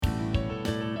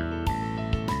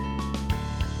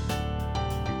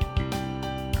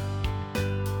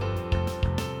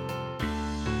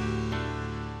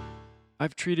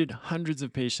I've treated hundreds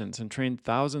of patients and trained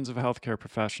thousands of healthcare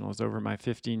professionals over my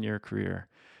 15-year career.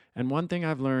 And one thing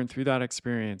I've learned through that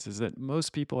experience is that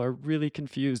most people are really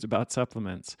confused about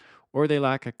supplements, or they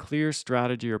lack a clear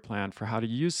strategy or plan for how to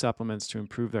use supplements to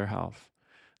improve their health.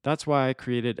 That's why I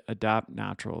created Adapt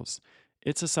Naturals.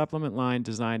 It's a supplement line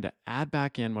designed to add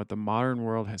back in what the modern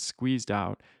world has squeezed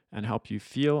out and help you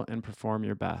feel and perform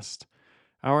your best.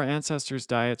 Our ancestors'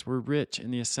 diets were rich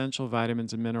in the essential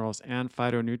vitamins and minerals and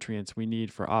phytonutrients we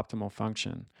need for optimal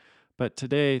function. But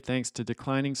today, thanks to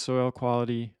declining soil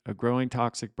quality, a growing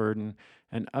toxic burden,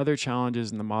 and other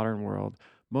challenges in the modern world,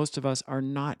 most of us are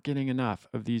not getting enough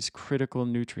of these critical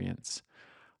nutrients.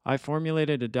 I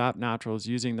formulated Adapt Naturals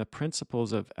using the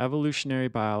principles of evolutionary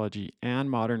biology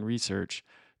and modern research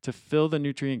to fill the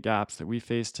nutrient gaps that we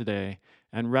face today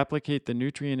and replicate the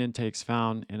nutrient intakes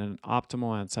found in an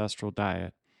optimal ancestral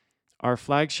diet. Our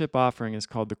flagship offering is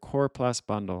called the Core Plus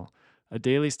Bundle, a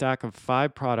daily stack of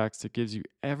 5 products that gives you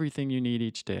everything you need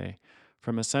each day,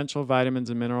 from essential vitamins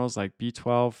and minerals like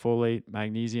B12, folate,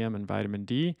 magnesium, and vitamin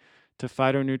D, to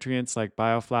phytonutrients like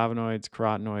bioflavonoids,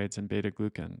 carotenoids, and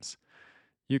beta-glucans.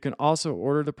 You can also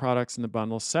order the products in the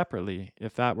bundle separately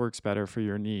if that works better for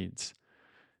your needs.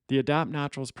 The Adapt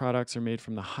Naturals products are made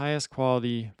from the highest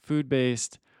quality,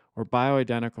 food-based, or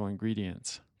bioidentical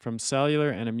ingredients. From cellular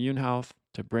and immune health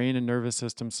to brain and nervous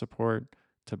system support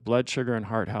to blood sugar and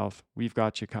heart health, we've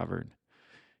got you covered.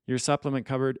 Your supplement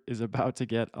cupboard is about to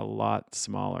get a lot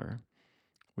smaller.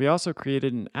 We also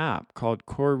created an app called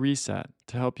Core Reset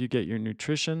to help you get your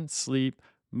nutrition, sleep,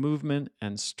 movement,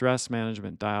 and stress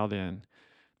management dialed in.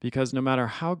 Because no matter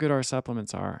how good our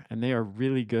supplements are, and they are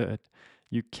really good,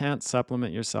 you can't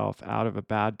supplement yourself out of a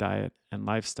bad diet and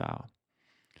lifestyle.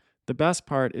 The best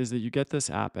part is that you get this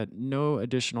app at no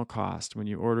additional cost when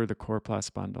you order the Core Plus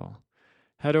bundle.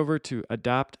 Head over to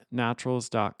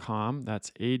adaptnaturals.com,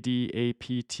 that's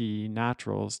ADAPT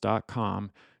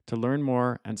naturals.com, to learn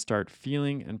more and start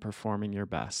feeling and performing your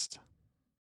best.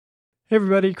 Hey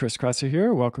everybody, Chris Kresser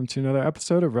here. Welcome to another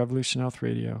episode of Revolution Health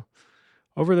Radio.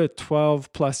 Over the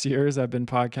 12 plus years I've been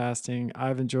podcasting,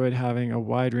 I've enjoyed having a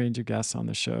wide range of guests on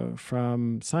the show,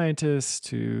 from scientists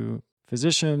to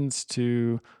physicians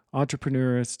to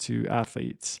entrepreneurs to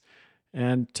athletes,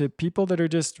 and to people that are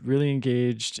just really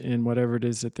engaged in whatever it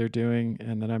is that they're doing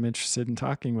and that I'm interested in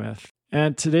talking with.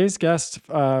 And today's guest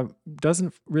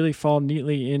doesn't really fall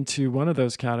neatly into one of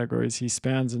those categories. He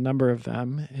spans a number of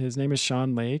them. His name is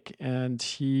Sean Lake, and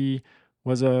he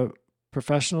was a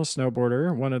professional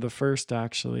snowboarder, one of the first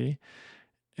actually,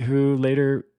 who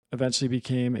later eventually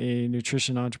became a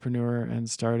nutrition entrepreneur and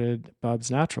started Bubs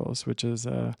Naturals, which is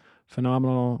a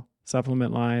phenomenal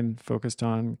supplement line focused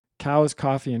on cows,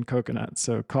 coffee, and coconut.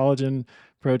 So collagen,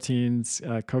 proteins,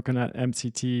 coconut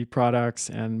MCT products,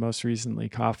 and most recently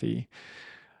coffee.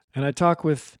 And I talk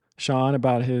with Sean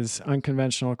about his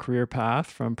unconventional career path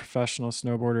from professional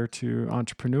snowboarder to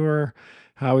entrepreneur,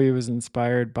 how he was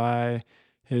inspired by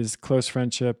his close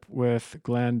friendship with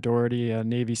Glenn Doherty, a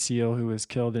Navy SEAL who was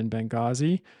killed in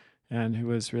Benghazi and who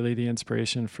was really the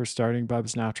inspiration for starting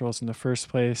Bubs Naturals in the first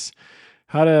place.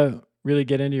 How to really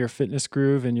get into your fitness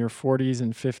groove in your 40s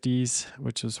and 50s,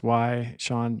 which is why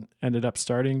Sean ended up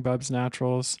starting Bubs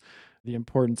Naturals. The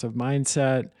importance of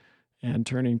mindset and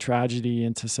turning tragedy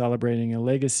into celebrating a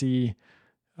legacy.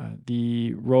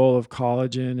 The role of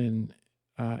collagen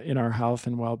in our health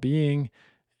and well-being,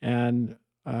 and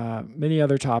many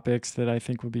other topics that I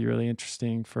think will be really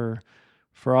interesting for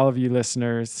all of you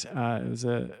listeners. It was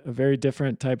a very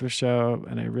different type of show,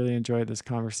 and I really enjoyed this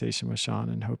conversation with Sean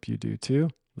and hope you do too.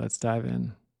 Let's dive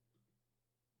in.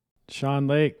 Sean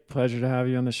Lake, pleasure to have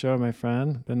you on the show, my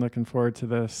friend. Been looking forward to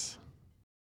this.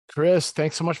 Chris,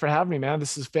 thanks so much for having me, man.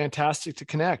 This is fantastic to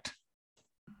connect.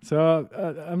 So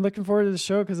I'm looking forward to the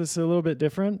show because it's a little bit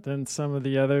different than some of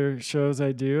the other shows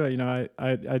I do. I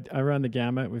run the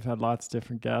gamut. We've had lots of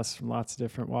different guests from lots of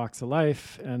different walks of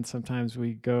life, and sometimes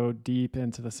we go deep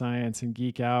into the science and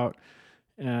geek out.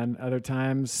 And other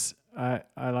times I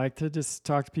like to just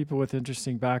talk to people with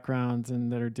interesting backgrounds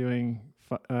and that are doing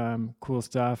cool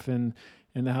stuff in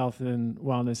the health and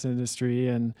wellness industry,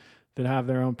 and that have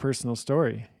their own personal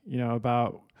story,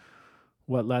 about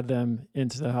what led them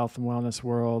into the health and wellness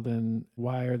world and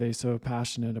why are they so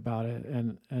passionate about it.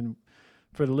 And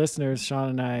for the listeners, Sean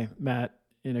and I met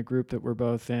in a group that we're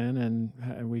both in,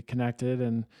 and we connected,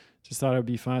 and just thought it would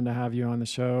be fun to have you on the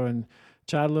show and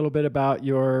chat a little bit about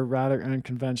your rather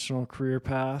unconventional career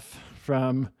path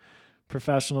from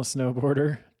professional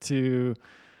snowboarder to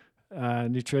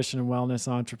nutrition and wellness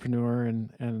entrepreneur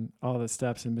and all the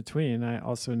steps in between. I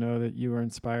also know that you were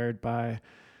inspired by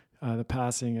the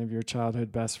passing of your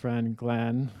childhood best friend,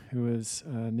 Glenn, who was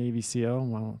a Navy SEAL.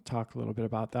 And we'll talk a little bit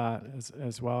about that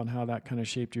as well and how that kind of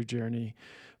shaped your journey.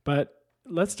 But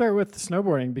let's start with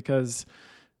snowboarding because,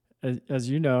 as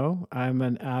you know, I'm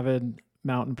an avid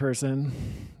mountain person,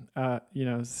 a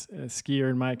skier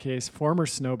in my case, former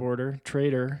snowboarder,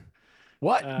 trader.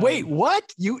 What? Wait, Um,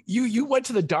 what? You went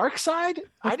to the dark side?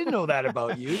 I didn't know that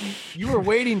about you. You were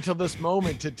waiting till this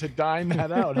moment to dine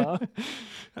that out, huh?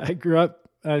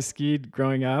 I skied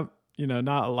growing up,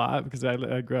 not a lot because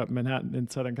I grew up in Manhattan in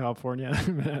Southern California,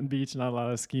 Manhattan Beach, not a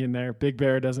lot of skiing there. Big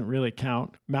Bear doesn't really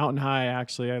count. Mountain High,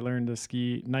 actually, I learned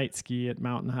to night ski at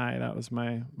Mountain High. That was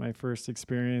my first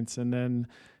experience. And then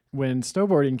when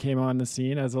snowboarding came on the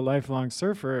scene as a lifelong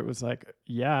surfer, it was like,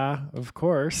 yeah, of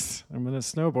course, I'm going to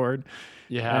snowboard.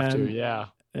 You have to, And yeah.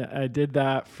 I did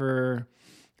that for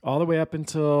all the way up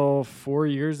until 4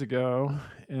 years ago.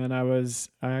 And I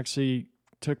actually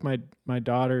took my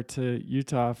daughter to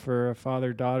Utah for a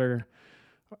father daughter,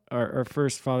 our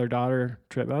first father daughter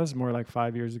trip. That was more like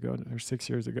 5 years ago or 6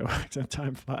 years ago.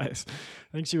 Time flies.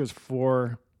 I think she was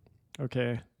 4.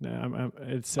 Okay, no,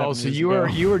 it's Oh, 7 so years you ago. were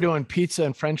you were doing pizza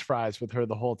and French fries with her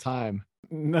the whole time.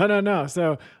 No, no, no.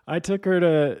 So I took her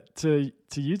to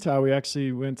Utah. We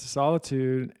actually went to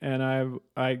Solitude, and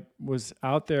I was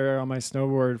out there on my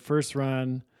snowboard first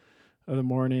run of the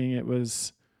morning. It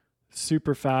was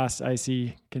super fast,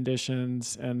 icy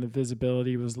conditions, and the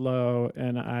visibility was low.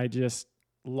 And I just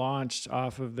launched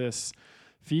off of this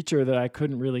feature that I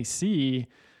couldn't really see,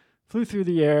 flew through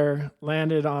the air,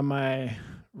 landed on my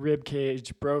rib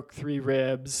cage, broke 3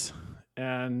 ribs,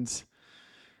 and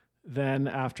then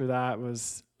after that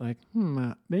was like,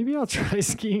 maybe I'll try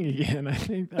skiing again. I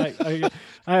think I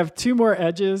have 2 more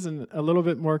edges and a little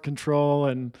bit more control,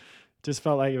 and just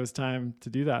felt like it was time to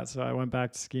do that. So I went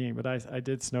back to skiing, but I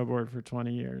did snowboard for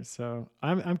 20 years. So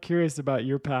I'm curious about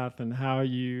your path and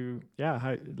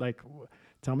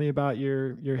tell me about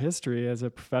your history as a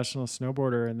professional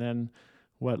snowboarder, and then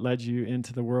what led you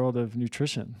into the world of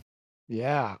nutrition.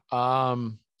 Yeah.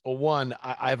 Well, one,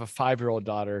 I have a 5-year-old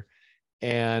daughter,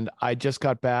 and I just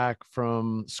got back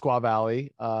from Squaw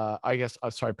Valley. I guess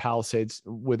I'm sorry, Palisades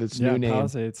with its Yeah, new name.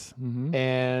 Palisades. Mm-hmm.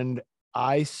 And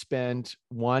I spent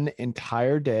one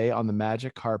entire day on the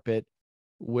magic carpet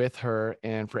with her.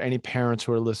 And for any parents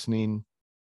who are listening,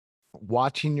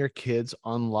 watching your kids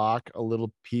unlock a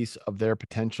little piece of their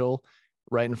potential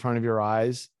right in front of your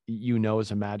eyes,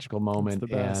 is a magical It's moment.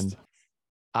 the And best.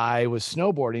 I was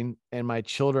snowboarding, and my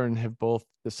children have both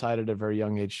decided at a very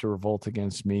young age to revolt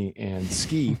against me and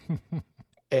ski.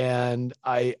 And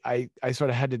I sort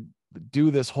of had to do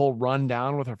this whole run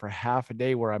down with her for half a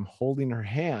day where I'm holding her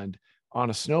hand on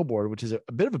a snowboard, which is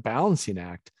a bit of a balancing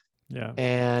act. Yeah.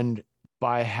 And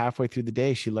by halfway through the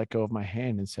day, she let go of my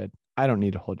hand and said, I don't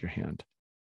need to hold your hand.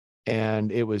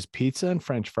 And it was pizza and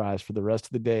French fries for the rest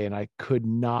of the day. And I could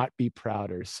not be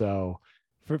prouder. So,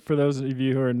 For those of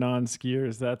you who are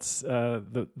non-skiers, that's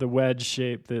the wedge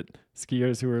shape that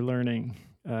skiers who are learning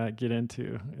get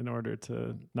into in order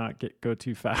to not go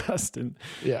too fast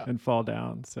yeah, and fall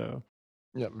down. So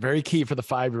yeah, very key for the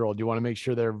 5-year-old. You want to make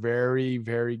sure they're very,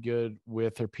 very good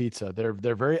with their pizza.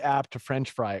 They're very apt to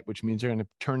French fry it, which means they're going to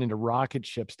turn into rocket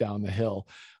ships down the hill.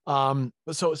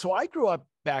 So I grew up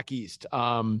back east.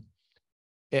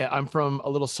 Yeah, I'm from a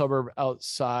little suburb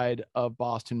outside of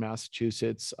Boston,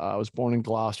 Massachusetts. I was born in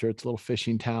Gloucester. It's a little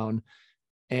fishing town,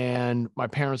 and my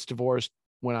parents divorced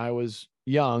when I was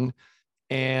young,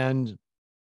 and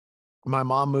my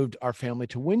mom moved our family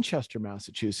to Winchester,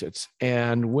 Massachusetts.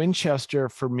 And Winchester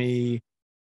for me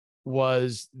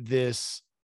was this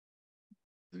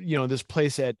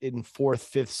place in fourth,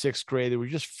 fifth, sixth grade that were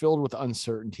just filled with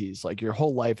uncertainties. Like your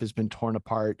whole life has been torn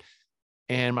apart.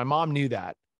 And my mom knew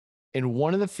that. And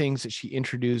one of the things that she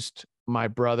introduced my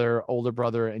brother, older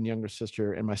brother, and younger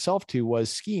sister and myself to was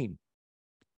skiing.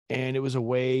 And it was a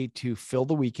way to fill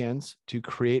the weekends, to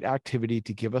create activity,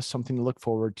 to give us something to look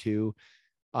forward to.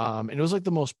 And it was like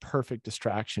the most perfect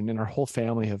distraction. And our whole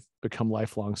family have become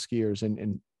lifelong skiers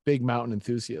and big mountain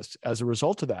enthusiasts as a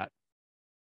result of that.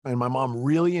 And my mom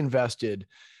really invested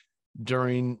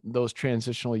during those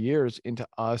transitional years into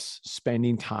us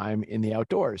spending time in the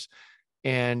outdoors.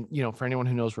 And for anyone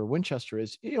who knows where Winchester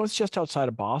is, it's just outside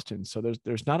of Boston, so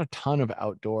there's not a ton of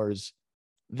outdoors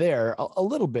there, a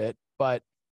little bit, but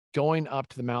going up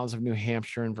to the mountains of New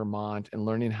Hampshire and Vermont and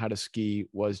learning how to ski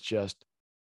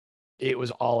it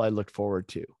was all I looked forward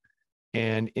to.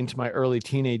 And into my early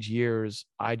teenage years,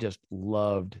 I just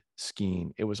loved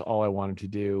skiing. It was all I wanted to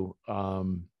do.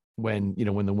 When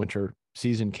the winter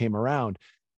season came around,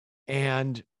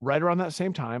 and right around that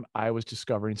same time, I was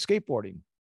discovering skateboarding.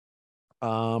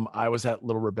 I was that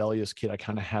little rebellious kid. I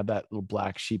kind of had that little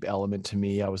black sheep element to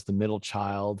me. I was the middle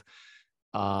child.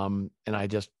 And I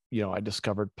just, I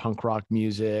discovered punk rock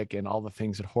music, and all the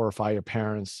things that horrify your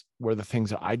parents were the things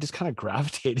that I just kind of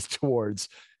gravitated towards.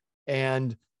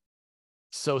 And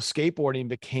so skateboarding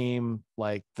became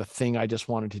like the thing I just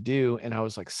wanted to do. And I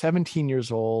was like 17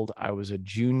 years old. I was a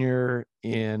junior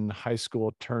in high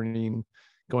school,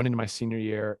 going into my senior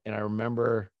year. And I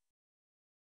remember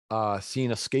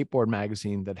seeing a skateboard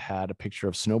magazine that had a picture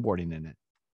of snowboarding in it.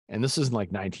 And this is in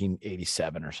like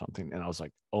 1987 or something. And I was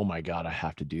like, oh my God, I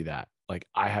have to do that. Like,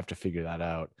 I have to figure that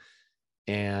out.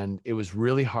 And it was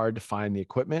really hard to find the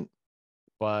equipment,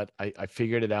 but I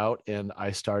figured it out, and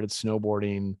I started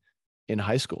snowboarding in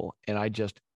high school, and I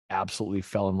just absolutely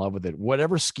fell in love with it.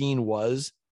 Whatever skiing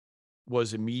was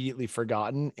immediately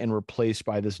forgotten and replaced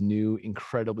by this new,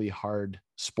 incredibly hard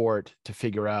sport to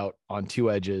figure out on two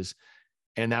edges.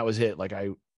 And that was it. Like,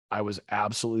 I was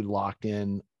absolutely locked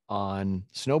in on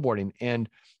snowboarding. And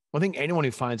I think anyone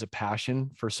who finds a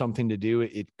passion for something to do,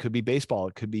 it could be baseball,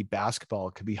 it could be basketball,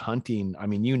 it could be hunting. I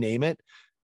mean, you name it,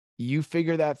 you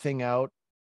figure that thing out,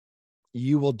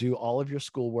 you will do all of your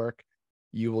schoolwork,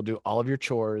 you will do all of your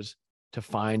chores to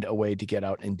find a way to get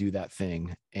out and do that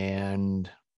thing. And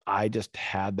I just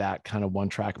had that kind of one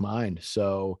track mind.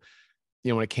 So,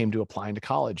 when it came to applying to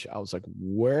college, I was like,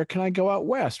 where can I go out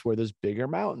west where there's bigger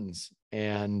mountains?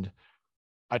 And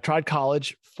I tried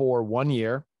college for 1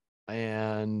 year,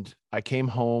 and I came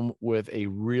home with a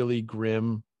really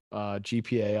grim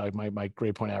GPA. Like, my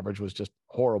grade point average was just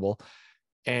horrible.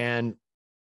 And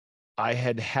I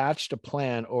had hatched a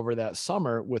plan over that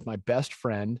summer with my best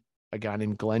friend, a guy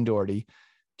named Glenn Doherty,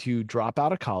 to drop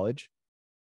out of college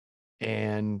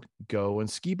and go and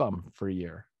ski bum for a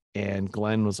year. And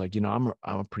Glenn was like, I'm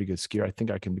a pretty good skier. I think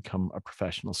I can become a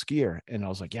professional skier. And I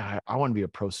was like, yeah, I want to be a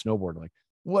pro snowboarder. Like,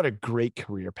 what a great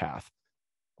career path.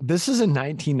 This is in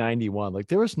 1991. Like,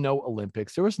 there was no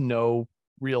Olympics. There was no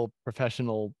real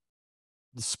professional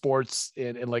sports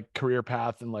and like career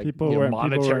path and like, People weren't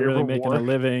monetary really making a reward.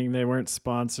 living. They weren't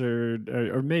sponsored,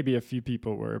 or maybe a few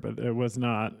people were, but it was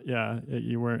not. Yeah,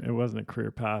 you weren't. It wasn't a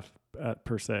career path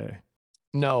per se.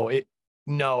 No,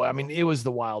 no, I mean, it was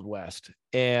the Wild West.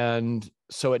 And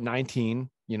so at 19,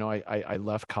 I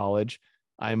left college.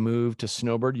 I moved to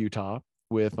Snowbird, Utah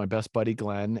with my best buddy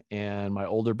Glenn and my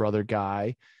older brother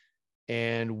Guy.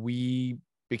 And we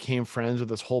became friends with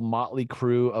this whole motley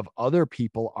crew of other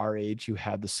people our age who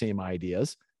had the same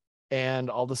ideas. And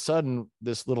all of a sudden,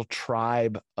 this little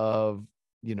tribe of,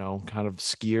 kind of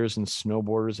skiers and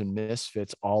snowboarders and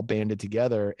misfits all banded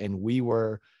together. And we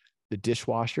were the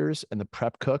dishwashers and the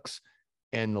prep cooks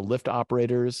and the lift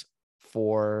operators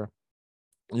for,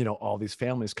 all these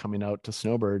families coming out to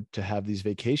Snowbird to have these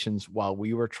vacations while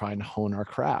we were trying to hone our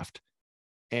craft.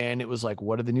 And it was like,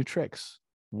 what are the new tricks?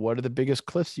 What are the biggest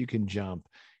cliffs you can jump?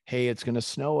 Hey, it's going to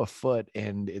snow a foot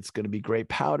and it's going to be great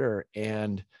powder.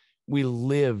 And we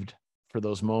lived for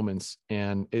those moments.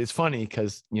 And it's funny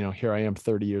because, here I am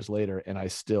 30 years later and I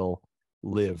still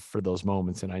live for those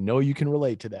moments. And I know you can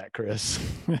relate to that, Chris.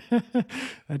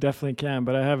 I definitely can,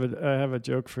 but I have a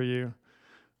joke for you.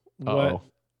 What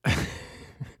Oh,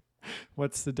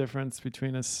 what's the difference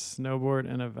between a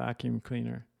snowboard and a vacuum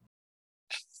cleaner?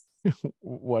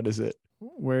 what is it?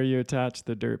 Where you attach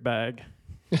the dirt bag.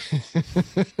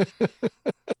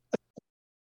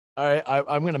 All right.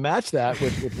 I'm going to match that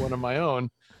with one of my own.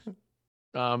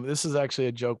 This is actually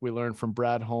a joke we learned from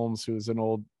Brad Holmes, who's an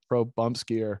old pro bump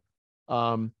skier.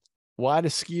 Um, why do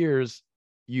skiers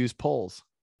use poles?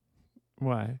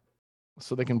 Why?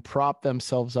 So they can prop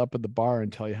themselves up at the bar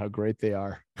and tell you how great they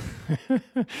are.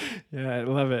 Yeah, I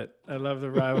love it. I love the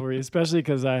rivalry, especially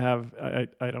because I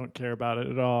don't care about it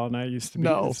at all, and I used to be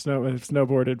No,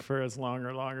 snowboarded for as long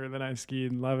or longer than I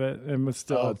skied and love it, and was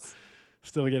uh,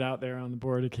 still get out there on the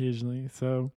board occasionally.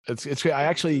 So it's great. I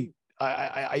actually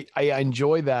I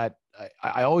enjoy that.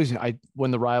 I always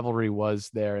when the rivalry was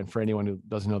there, and for anyone who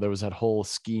doesn't know, there was that whole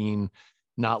skiing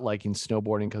not liking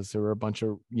snowboarding because there were a bunch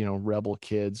of rebel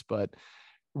kids, but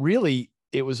really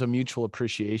it was a mutual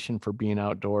appreciation for being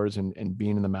outdoors and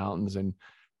being in the mountains and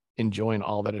enjoying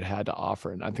all that it had to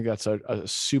offer. And I think that's a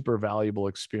super valuable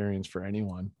experience for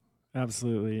anyone.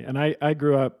 absolutely. And I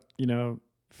grew up,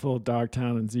 full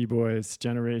Dogtown and Z Boys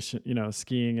generation,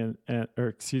 skiing or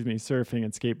excuse me, surfing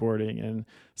and skateboarding in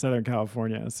Southern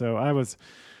California. So I was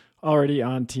already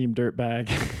on Team Dirtbag,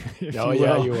 if Oh you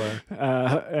yeah, will. you were.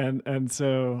 And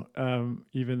so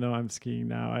even though I'm skiing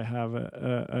now, I have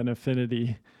an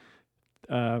affinity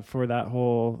for that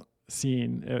whole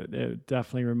scene. It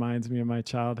definitely reminds me of my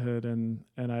childhood, and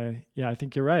I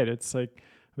think you're right. It's like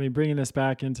I mean, bringing this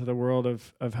back into the world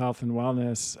of health and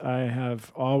wellness, I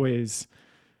have always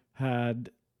had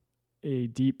a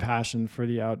deep passion for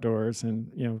the outdoors.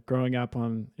 And, growing up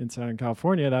in Southern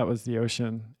California, that was the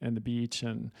ocean and the beach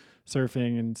and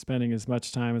surfing and spending as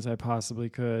much time as I possibly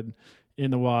could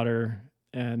in the water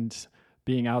and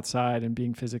being outside and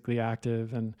being physically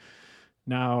active. And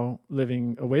now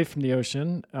living away from the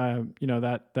ocean,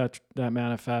 that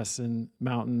manifests in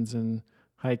mountains and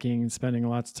hiking and spending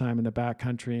lots of time in the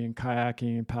backcountry and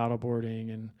kayaking and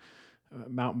paddleboarding and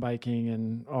mountain biking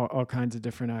and all kinds of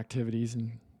different activities,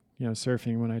 and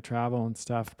surfing when I travel and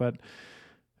stuff. But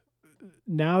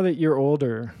now that you're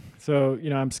older, so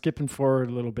I'm skipping forward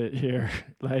a little bit here.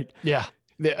 Like, Yeah,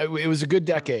 it was a good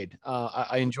decade.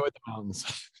 I enjoyed the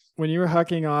mountains. when you were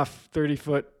hucking off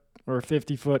 30-foot or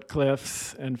 50-foot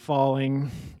cliffs and falling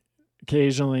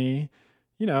occasionally,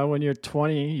 when you're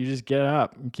 20, you just get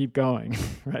up and keep going,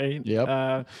 right?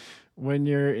 Yep. When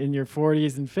you're in your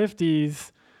 40s and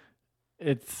 50s,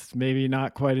 it's maybe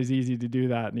not quite as easy to do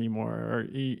that anymore, or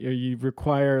you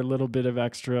require a little bit of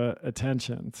extra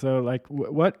attention. So, like,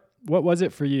 what was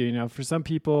it for you? For some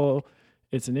people,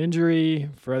 it's an injury.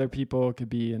 For other people, it could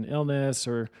be an illness,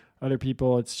 or other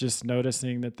people, it's just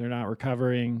noticing that they're not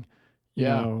recovering,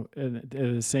 Yeah. in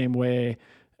the same way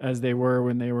as they were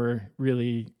when they were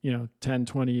really, 10,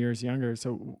 20 years younger.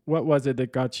 So what was it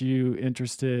that got you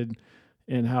interested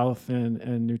in health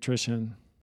and nutrition?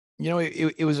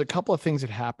 It was a couple of things that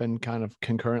happened kind of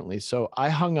concurrently. So I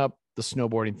hung up the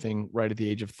snowboarding thing right at the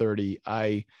age of 30.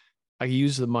 I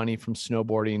used the money from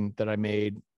snowboarding that I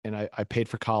made, and I paid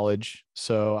for college.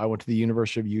 So I went to the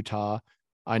University of Utah.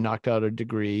 I knocked out a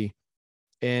degree,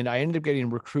 and I ended up getting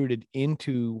recruited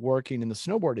into working in the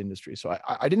snowboard industry. So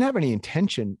I didn't have any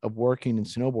intention of working in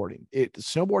snowboarding.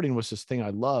 Snowboarding was this thing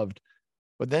I loved,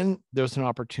 but then there was an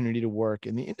opportunity to work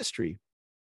in the industry.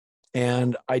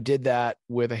 And I did that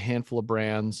with a handful of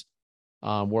brands,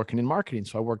 working in marketing.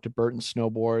 So I worked at Burton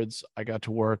Snowboards. I got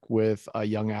to work with a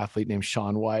young athlete named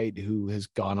Sean White, who has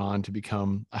gone on to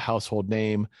become a household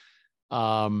name.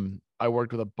 I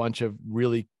worked with a bunch of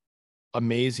really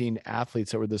amazing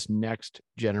athletes that were this next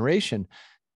generation.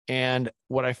 And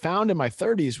what I found in my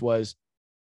 30s was,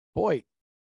 boy,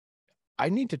 I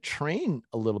need to train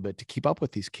a little bit to keep up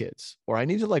with these kids, or I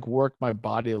need to like work my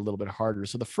body a little bit harder.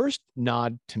 So the first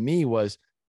nod to me was,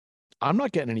 I'm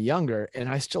not getting any younger and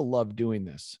I still love doing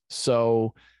this.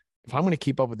 So if I'm going to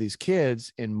keep up with these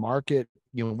kids and market,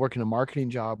 working a marketing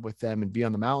job with them and be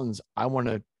on the mountains,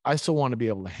 I still want to be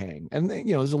able to hang. And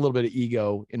there's a little bit of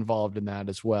ego involved in that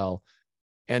as well.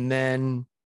 And then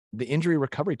the injury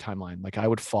recovery timeline, like I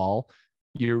would fall.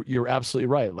 You're absolutely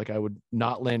right. Like I would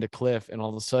not land a cliff, and all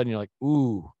of a sudden you're like,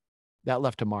 ooh, that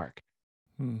left a mark.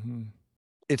 Mm-hmm.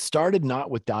 It started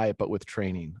not with diet, but with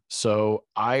training. So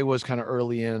I was kind of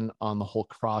early in on the whole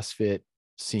CrossFit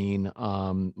scene.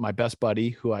 My best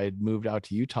buddy, who I had moved out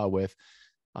to Utah with,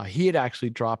 he had actually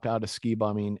dropped out of ski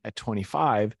bumming at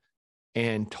 25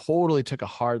 and totally took a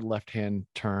hard left-hand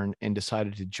turn and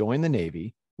decided to join the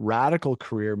Navy, radical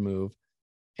career move,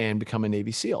 and become a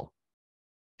Navy SEAL.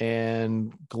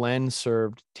 And Glenn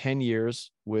served 10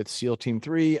 years with SEAL Team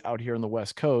 3 out here on the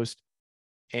West Coast.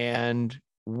 And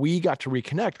we got to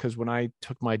reconnect because when I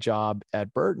took my job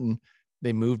at Burton,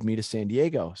 they moved me to San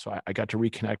Diego. So I got to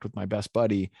reconnect with my best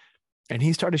buddy. And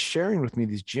he started sharing with me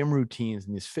these gym routines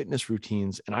and these fitness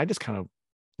routines. And I just kind of,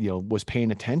 was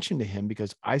paying attention to him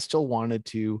because I still wanted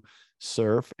to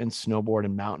surf and snowboard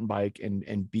and mountain bike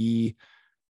and be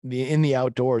in the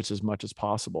outdoors as much as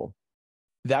possible.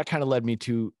 That kind of led me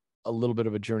to a little bit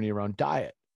of a journey around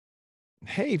diet.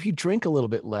 Hey, if you drink a little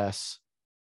bit less,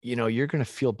 you're going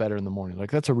to feel better in the morning.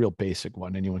 Like that's a real basic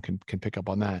one. Anyone can pick up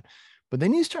on that. But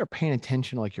then you start paying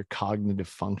attention to like your cognitive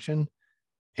function,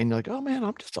 and you're like, oh man,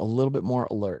 I'm just a little bit more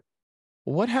alert.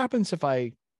 Well, what happens if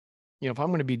if I'm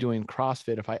going to be doing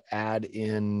CrossFit, if I add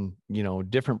in,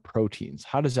 different proteins,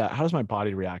 how does my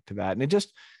body react to that? And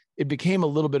it became a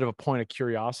little bit of a point of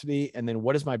curiosity. And then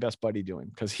what is my best buddy doing?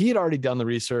 Because he had already done the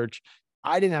research.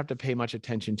 I didn't have to pay much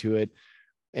attention to it.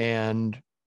 And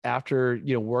after,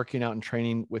 working out and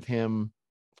training with him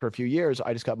for a few years,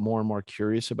 I just got more and more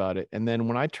curious about it. And then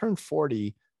when I turned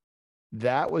 40,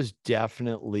 that was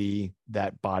definitely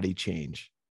that body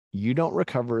change. You don't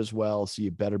recover as well, so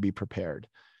you better be prepared.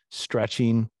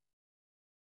 Stretching,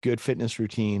 good fitness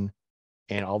routine,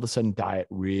 and all of a sudden diet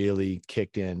really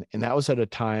kicked in. And that was at a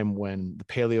time when the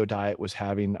paleo diet was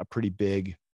having a pretty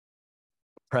big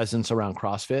presence around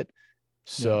CrossFit. Yeah.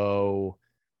 So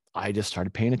I just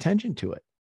started paying attention to it.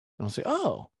 And I'll say,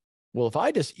 oh, well, if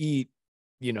I just eat,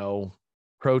 you know,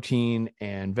 protein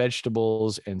and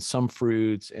vegetables and some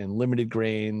fruits and limited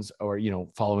grains, or,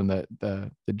 following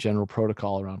the general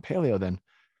protocol around paleo, then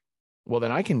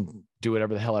I can do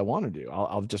whatever the hell I want to do.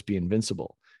 I'll just be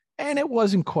invincible. And it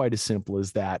wasn't quite as simple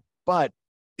as that, but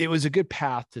it was a good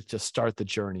path to just start the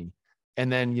journey.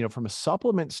 And then, from a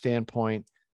supplement standpoint,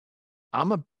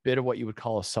 I'm a bit of what you would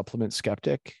call a supplement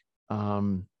skeptic.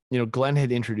 Glenn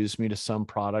had introduced me to some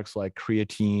products like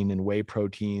creatine and whey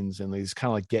proteins and these kind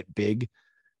of like get big,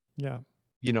 Yeah.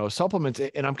 Supplements.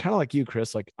 And I'm kind of like you,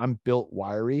 Chris, like I'm built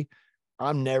wiry.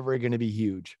 I'm never going to be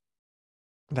huge.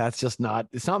 That's just not,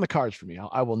 it's not in the cards for me.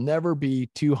 I will never be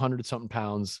 200 something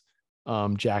pounds,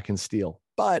 jack and steel,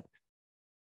 but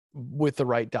with the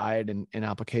right diet and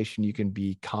application, you can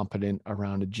be competent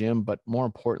around a gym, but more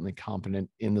importantly, competent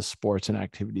in the sports and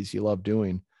activities you love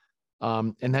doing.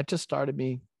 And that just started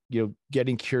me,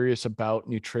 getting curious about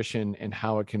nutrition and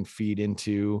how it can feed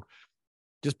into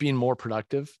just being more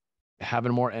productive,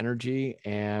 having more energy.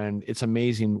 And it's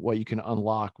amazing what you can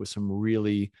unlock with some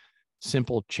really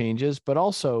simple changes, but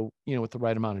also, with the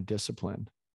right amount of discipline.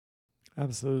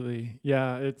 Absolutely.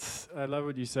 Yeah. I love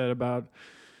what you said about,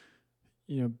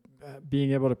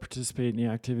 being able to participate in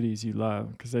the activities you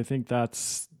love, because I think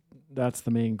that's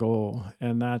the main goal.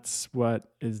 And that's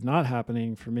what is not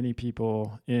happening for many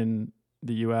people in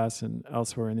the US and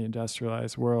elsewhere in the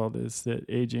industrialized world, is that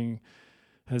aging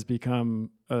has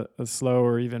become a slow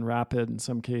or even rapid, in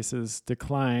some cases,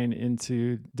 decline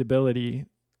into debility.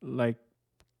 Like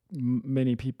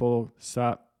many people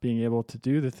stop being able to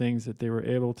do the things that they were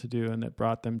able to do and that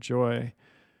brought them joy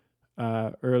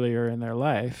earlier in their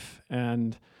life.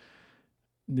 And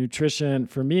nutrition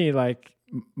for me, like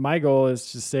my goal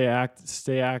is to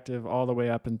stay active all the way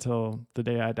up until the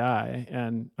day I die.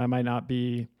 And I might not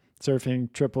be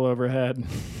surfing triple overhead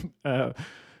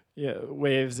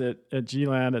waves at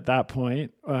G-Land at that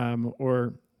point,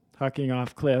 or hucking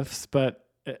off cliffs. But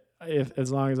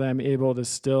as long as I'm able to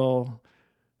still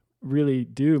really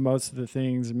do many of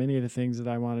the things that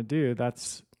I want to do,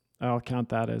 I'll count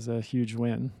that as a huge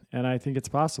win. And I think it's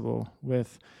possible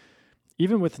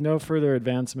even with no further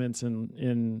advancements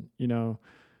in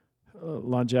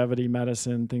longevity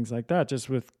medicine, things like that, just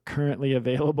with currently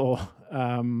available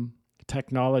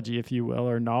technology, if you will,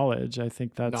 or knowledge. I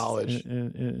think that's Knowledge.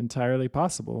 entirely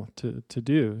possible to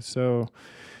do. So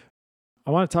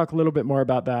I want to talk a little bit more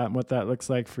about that and what that looks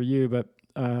like for you. But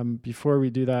before we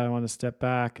do that, I want to step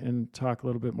back and talk a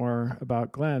little bit more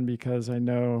about Glenn, because I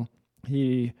know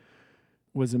he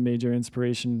was a major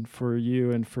inspiration for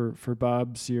you and for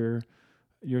Bubs, your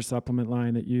supplement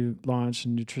line that you launched, a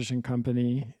nutrition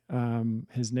company.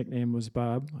 His nickname was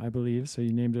Bub, I believe, so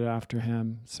you named it after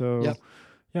him. So Yep.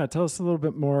 yeah, tell us a little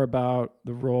bit more about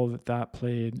the role that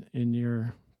played in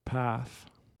your path.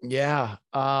 Yeah.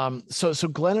 So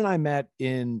Glenn and I met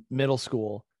in middle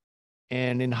school,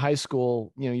 and in high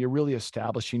school, you're really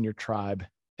establishing your tribe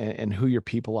and who your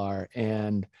people are.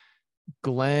 And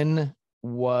Glenn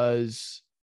was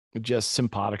just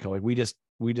simpatico. Like we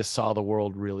just saw the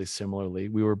world really similarly.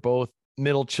 We were both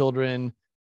middle children,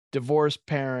 divorced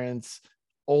parents,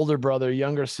 older brother,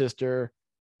 younger sister,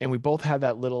 and we both had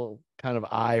that little kind of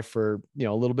eye for, a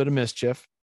little bit of mischief.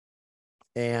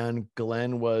 And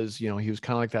Glenn was, he was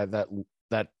kind of like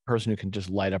that person who can just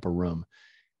light up a room.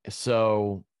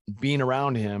 So being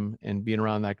around him and being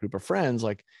around that group of friends,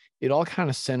 like it all kind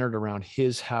of centered around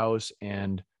his house.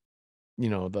 And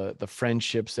the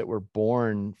friendships that were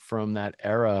born from that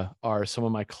era are some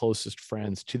of my closest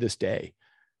friends to this day.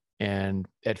 And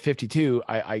at 52,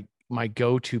 I my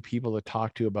go-to people to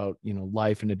talk to about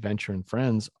life and adventure and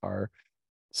friends are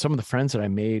some of the friends that I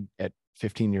made at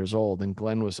 15 years old. And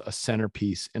Glenn was a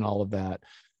centerpiece in all of that.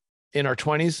 In our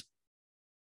 20s,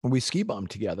 we ski bummed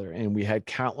together and we had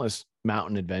countless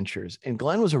mountain adventures. And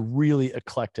Glenn was a really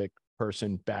eclectic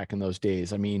person back in those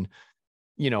days. I mean,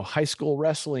 high school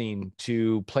wrestling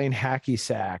to playing hacky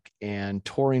sack and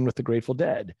touring with the Grateful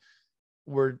Dead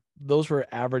those were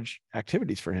average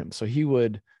activities for him. So he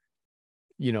would,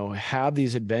 have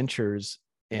these adventures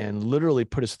and literally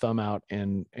put his thumb out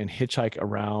and hitchhike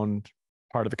around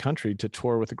part of the country to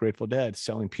tour with the Grateful Dead,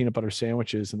 selling peanut butter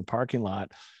sandwiches in the parking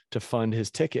lot to fund his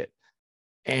ticket.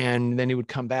 And then he would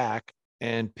come back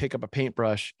and pick up a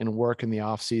paintbrush and work in the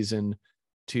off season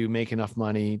to make enough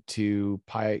money to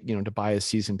buy a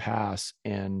season pass.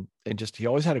 And just, he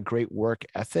always had a great work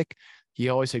ethic. He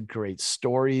always had great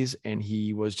stories, and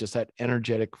he was just that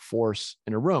energetic force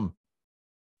in a room.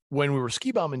 When we were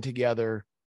ski bumming together,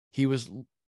 he was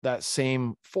that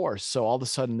same force. So all of a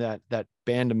sudden that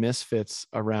band of misfits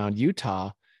around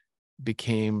Utah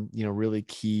became, really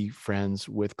key friends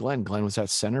with Glenn. Glenn was that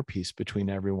centerpiece between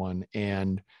everyone.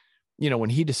 And when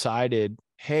he decided,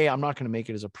 hey, I'm not going to make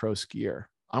it as a pro skier,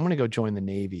 I'm going to go join the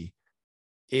Navy.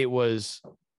 It was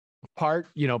part,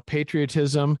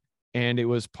 patriotism, and it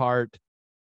was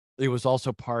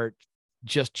also part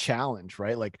just challenge,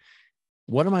 right? Like,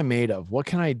 what am I made of? What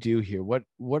can I do here? What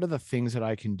are the things that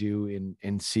I can do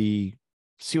and see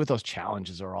what those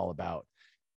challenges are all about?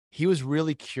 He was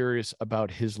really curious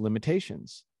about his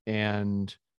limitations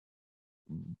and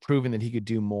proving that he could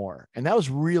do more. And that was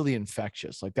really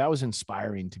infectious. Like, that was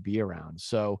inspiring to be around.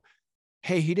 So,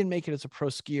 hey, he didn't make it as a pro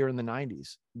skier in the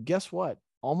 90s. Guess what?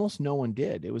 Almost no one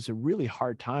did. It was a really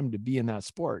hard time to be in that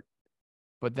sport.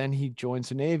 But then he joins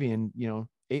the Navy, and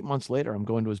 8 months later, I'm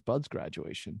going to his Buds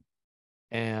graduation.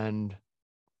 And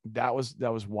that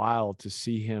was wild to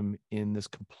see him in this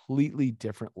completely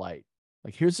different light.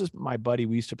 Like, here's this my buddy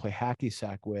we used to play hacky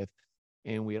sack with,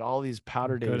 and we had all these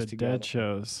powder Go days to dead together.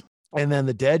 shows. And then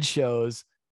the dead shows,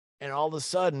 and all of a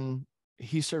sudden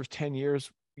he serves 10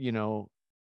 years,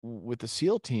 with the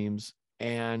SEAL teams.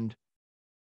 And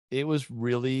it was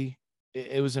really,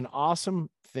 it was an awesome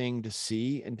thing to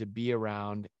see and to be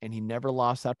around. And he never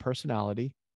lost that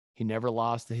personality. He never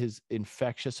lost his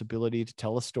infectious ability to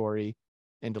tell a story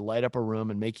and to light up a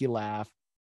room and make you laugh.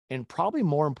 And probably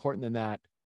more important than that,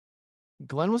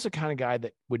 Glenn was the kind of guy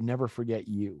that would never forget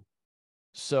you.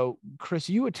 So, Chris,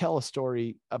 you would tell a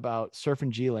story about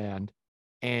surfing G-Land,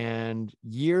 and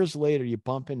years later you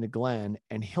bump into Glenn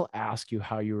and he'll ask you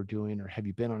how you were doing, or have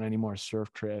you been on any more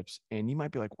surf trips? And you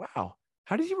might be like, wow,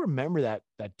 how did you remember that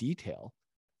detail?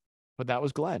 But that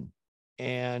was Glenn.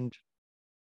 And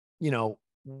you know,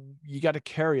 you got to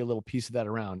carry a little piece of that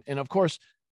around. And of course,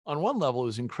 on one level, it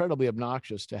was incredibly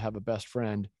obnoxious to have a best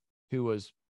friend who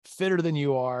was fitter than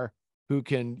you are, who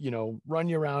can, run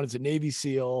you around as a Navy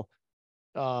SEAL.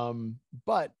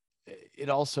 But it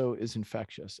also is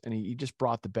infectious, and he just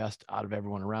brought the best out of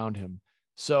everyone around him.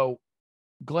 So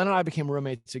Glenn and I became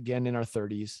roommates again in our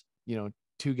 30s,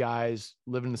 two guys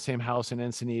living in the same house in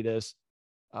Encinitas.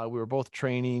 We were both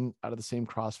training out of the same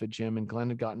CrossFit gym, and Glenn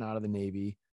had gotten out of the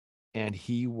Navy, and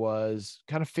he was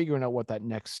kind of figuring out what that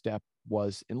next step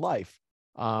was in life.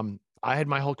 I had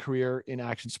my whole career in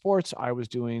action sports. I was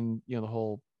doing, the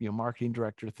whole, marketing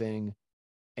director thing,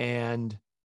 and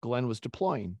Glenn was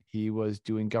deploying. He was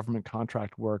doing government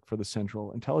contract work for the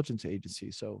Central Intelligence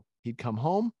Agency. So he'd come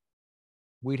home,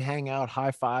 we'd hang out, high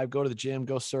five, go to the gym,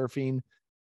 go surfing,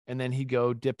 and then he'd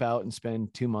go dip out and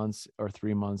spend 2 months or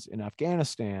 3 months in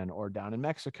Afghanistan or down in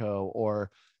Mexico, or,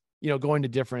 going to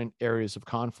different areas of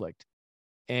conflict.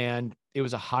 And it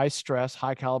was a high stress,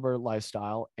 high caliber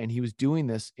lifestyle. And he was doing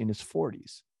this in his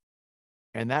 40s.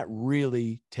 And that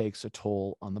really takes a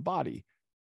toll on the body.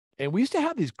 And we used to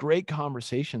have these great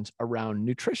conversations around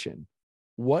nutrition.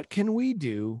 What can we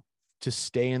do to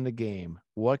stay in the game?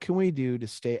 What can we do to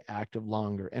stay active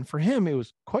longer? And for him, it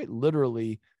was quite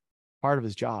literally part of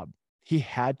his job. He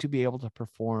had to be able to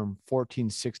perform 14,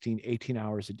 16, 18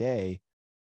 hours a day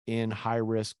in high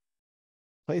risk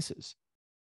places.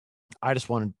 I just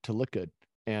wanted to look good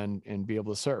and be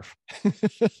able to surf.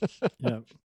 Yeah.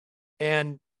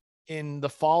 And in the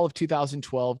fall of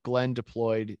 2012, Glenn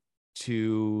deployed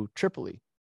to Tripoli.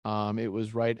 It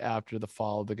was right after the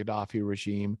fall of the Gaddafi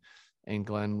regime, and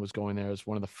Glenn was going there as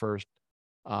one of the first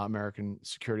American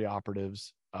security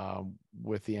operatives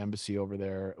with the embassy over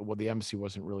there. Well, the embassy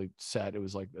wasn't really set. It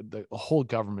was like the whole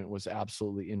government was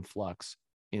absolutely in flux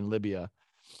in Libya.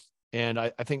 And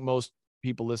I think most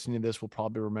people listening to this will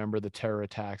probably remember the terror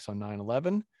attacks on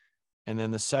 9/11, and then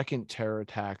the second terror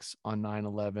attacks on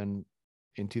 9/11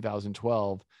 in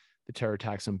 2012, the terror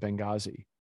attacks in Benghazi.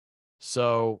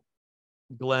 So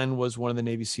Glenn was one of the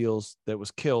Navy SEALs that was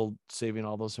killed, saving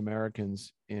all those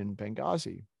Americans in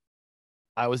Benghazi.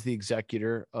 I was the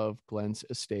executor of Glenn's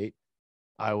estate.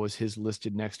 I was his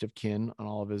listed next of kin on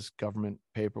all of his government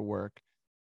paperwork.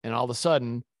 And all of a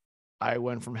sudden, I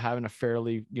went from having a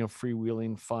fairly,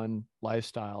 freewheeling, fun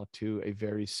lifestyle to a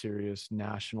very serious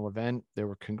national event. There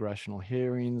were congressional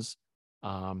hearings.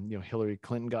 Hillary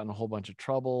Clinton got in a whole bunch of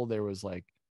trouble. There was like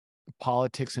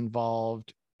politics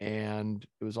involved, and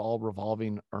it was all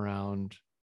revolving around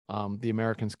the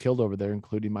Americans killed over there,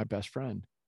 including my best friend.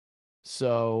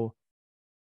 So,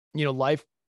 life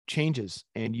changes,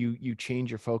 and you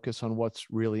change your focus on what's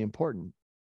really important.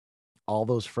 All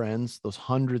those friends, those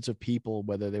hundreds of people,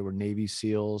 whether they were Navy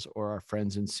SEALs or our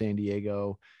friends in San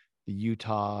Diego, the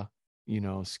Utah,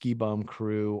 ski bum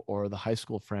crew, or the high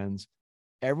school friends,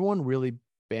 everyone really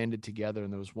banded together.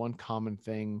 And there was one common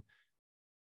thing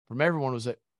from everyone, was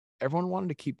that everyone wanted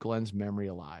to keep Glenn's memory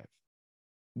alive.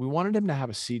 We wanted him to have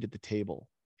a seat at the table,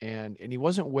 and he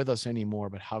wasn't with us anymore,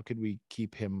 but how could we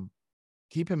keep him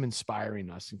inspiring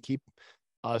us and keep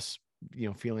us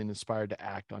feeling inspired to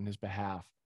act on his behalf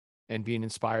and being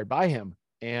inspired by him.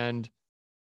 And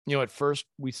at first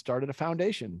we started a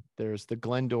foundation. There's the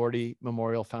Glenn Doherty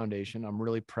Memorial Foundation. I'm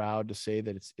really proud to say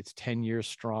that it's 10 years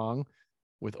strong,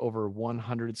 with over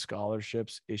 100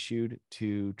 scholarships issued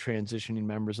to transitioning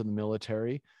members of the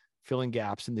military, filling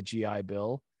gaps in the GI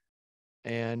Bill.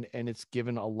 And it's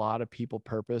given a lot of people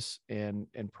purpose and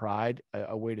pride,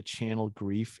 a way to channel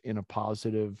grief in a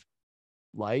positive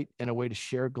light, and a way to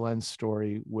share Glenn's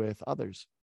story with others.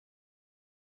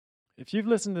 If you've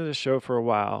listened to this show for a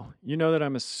while, you know that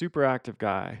I'm a super active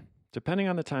guy. Depending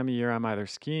on the time of year, I'm either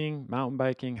skiing, mountain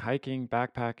biking, hiking,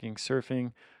 backpacking,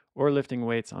 surfing, or lifting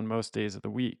weights on most days of the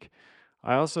week.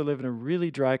 I also live in a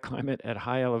really dry climate at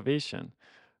high elevation.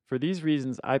 For these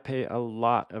reasons, I pay a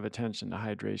lot of attention to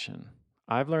hydration.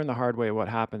 I've learned the hard way what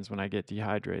happens when I get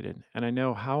dehydrated, and I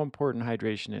know how important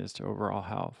hydration is to overall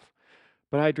health.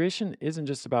 But hydration isn't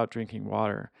just about drinking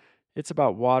water, it's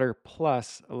about water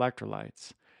plus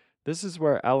electrolytes. This is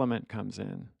where Element comes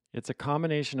in. It's a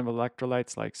combination of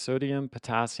electrolytes like sodium,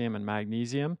 potassium, and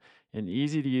magnesium in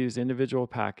easy to use individual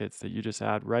packets that you just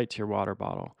add right to your water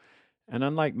bottle. And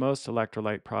unlike most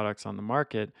electrolyte products on the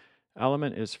market,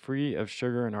 Element is free of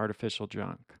sugar and artificial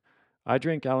junk. I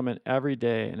drink Element every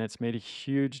day, and it's made a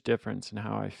huge difference in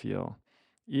how I feel.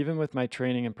 Even with my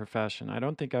training and profession, I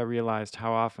don't think I realized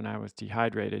how often I was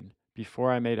dehydrated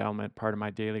before I made Element part of my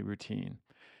daily routine.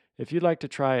 If you'd like to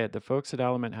try it, the folks at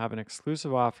Element have an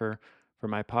exclusive offer for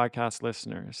my podcast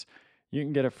listeners. You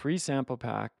can get a free sample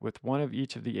pack with one of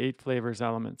each of the 8 flavors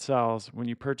Element sells when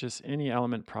you purchase any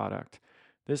Element product.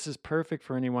 This is perfect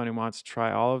for anyone who wants to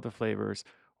try all of the flavors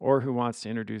or who wants to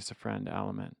introduce a friend to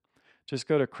Element. Just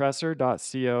go to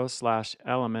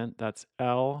cresser.co/element, that's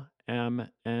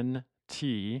LMNT,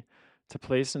 to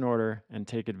place an order and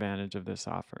take advantage of this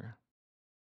offer.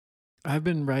 I've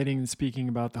been writing and speaking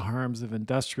about the harms of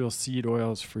industrial seed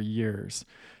oils for years.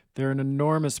 They're an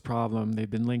enormous problem. They've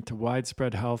been linked to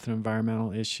widespread health and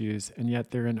environmental issues, and yet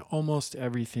they're in almost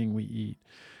everything we eat.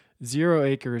 Zero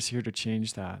Acre is here to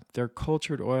change that. Their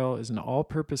cultured oil is an all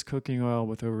purpose cooking oil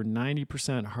with over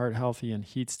 90% heart healthy and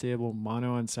heat stable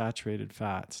monounsaturated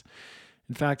fats.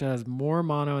 In fact, it has more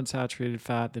monounsaturated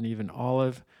fat than even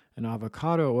olive and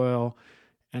avocado oil,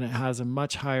 and it has a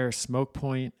much higher smoke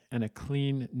point and a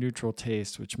clean, neutral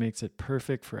taste, which makes it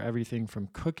perfect for everything from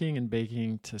cooking and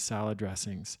baking to salad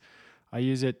dressings. I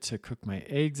use it to cook my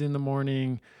eggs in the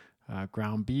morning,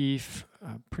 ground beef,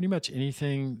 pretty much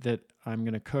anything that I'm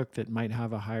going to cook that might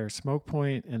have a higher smoke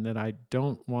point and that I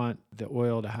don't want the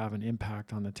oil to have an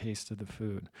impact on the taste of the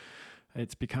food.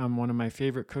 It's become one of my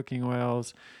favorite cooking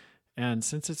oils. And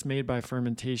since it's made by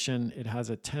fermentation, it has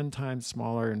a 10 times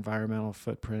smaller environmental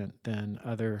footprint than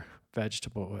other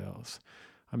vegetable oils.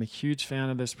 I'm a huge fan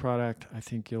of this product. I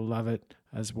think you'll love it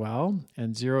as well.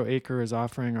 And Zero Acre is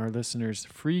offering our listeners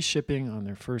free shipping on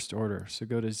their first order. So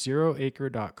go to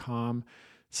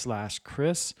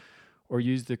zeroacre.com/Chris or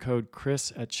use the code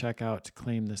Chris at checkout to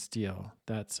claim this deal.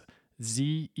 That's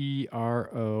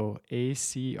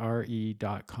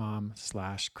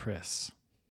zeroacre.com/Chris.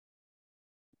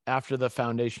 After the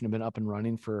foundation had been up and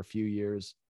running for a few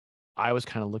years, I was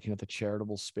kind of looking at the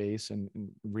charitable space and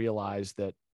realized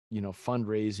that,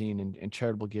 fundraising and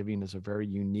charitable giving is a very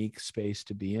unique space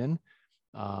to be in.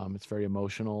 It's very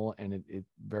emotional, and it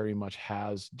very much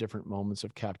has different moments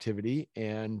of captivity,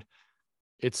 and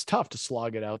it's tough to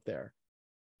slog it out there.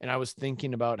 And I was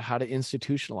thinking about how to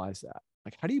institutionalize that.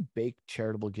 Like, how do you bake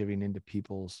charitable giving into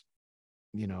people's,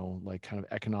 like kind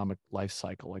of economic life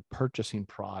cycle, like purchasing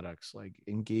products, like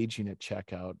engaging at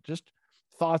checkout, just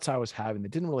thoughts I was having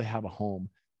that didn't really have a home.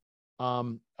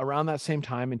 Around that same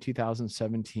time in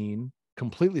 2017,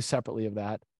 completely separately of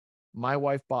that, my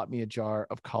wife bought me a jar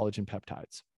of collagen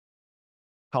peptides,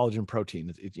 collagen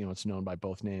protein. It's known by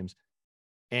both names.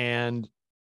 And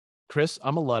Chris,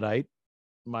 I'm a Luddite.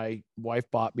 My wife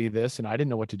bought me this and I didn't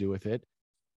know what to do with it.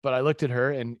 But I looked at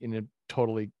her and in a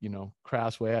totally,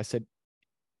 crass way, I said,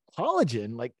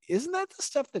 collagen, like, isn't that the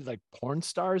stuff that like porn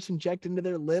stars inject into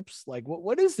their lips? Like,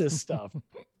 what is this stuff?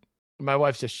 My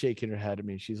wife's just shaking her head at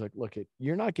me. She's like, look,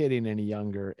 you're not getting any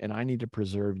younger, and I need to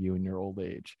preserve you in your old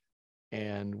age.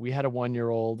 And we had a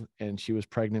 1-year-old, and she was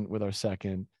pregnant with our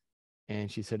second.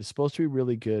 And she said, it's supposed to be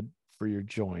really good for your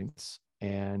joints.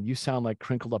 And you sound like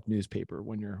crinkled up newspaper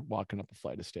when you're walking up a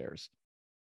flight of stairs.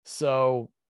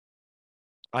 So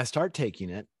I start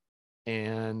taking it.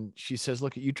 And she says,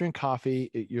 look, you drink coffee.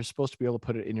 You're supposed to be able to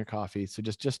put it in your coffee. So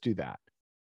just do that.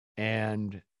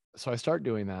 And so I start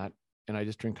doing that, and I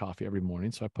just drink coffee every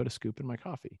morning. So I put a scoop in my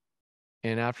coffee.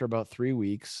 And after about 3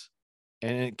 weeks,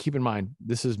 And keep in mind,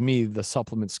 this is me, the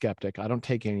supplement skeptic. I don't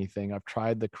take anything. I've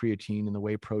tried the creatine and the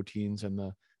whey proteins and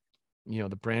the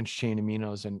branched chain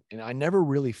aminos, and I never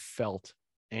really felt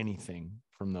anything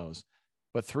from those.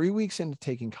 But 3 weeks into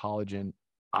taking collagen,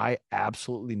 I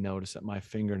absolutely noticed that my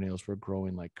fingernails were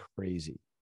growing like crazy.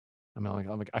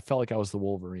 I felt like I was the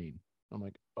Wolverine. I'm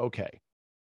like, okay,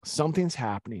 something's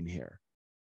happening here.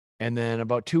 And then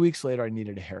about 2 weeks later, I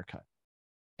needed a haircut.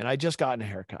 And I just gotten a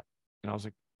haircut. And I was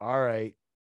like, all right,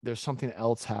 there's something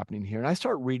else happening here. And I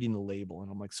start reading the label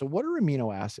and I'm like, so what are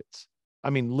amino acids? I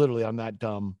mean, literally, I'm that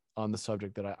dumb on the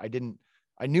subject that I didn't,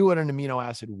 I knew what an amino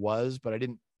acid was, but I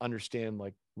didn't understand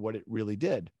like what it really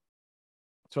did.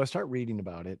 So I start reading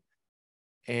about it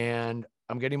and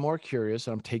I'm getting more curious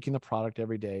and I'm taking the product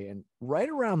every day. And right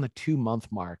around the 2 month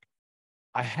mark,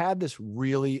 I had this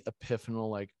really epiphanal,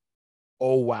 like,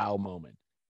 oh, wow moment.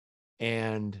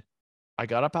 And I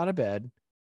got up out of bed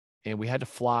and we had to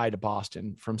fly to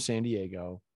Boston from San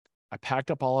Diego. I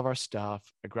packed up all of our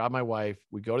stuff. I grabbed my wife.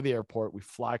 We go to the airport. We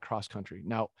fly cross country.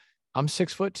 Now, I'm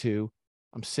 6'2".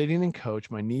 I'm sitting in coach.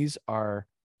 My knees are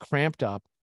cramped up.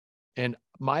 And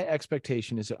my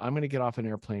expectation is that I'm going to get off an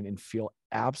airplane and feel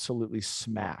absolutely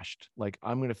smashed. Like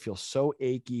I'm going to feel so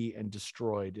achy and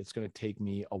destroyed. It's going to take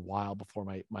me a while before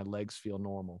my legs feel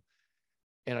normal.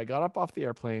 And I got up off the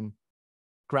airplane,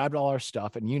 grabbed all our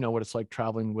stuff. And you know what it's like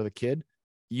traveling with a kid.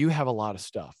 You have a lot of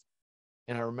stuff.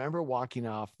 And I remember walking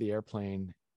off the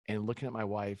airplane and looking at my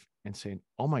wife and saying,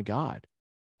 "Oh my God,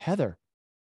 Heather,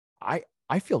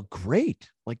 I feel great.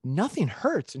 Like nothing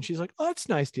hurts." And she's like, "Oh, that's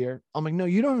nice, dear." I'm like, "No,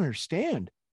 you don't understand.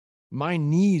 My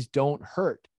knees don't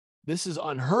hurt. This is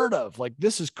unheard of. Like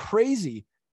this is crazy."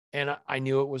 And I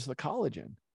knew it was the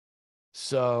collagen.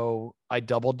 So I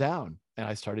doubled down and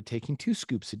I started taking 2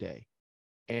 scoops a day.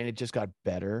 And it just got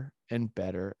better and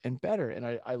better and better. And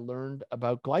I learned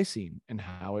about glycine and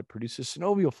how it produces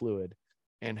synovial fluid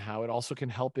and how it also can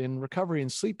help in recovery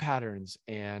and sleep patterns.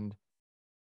 And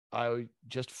I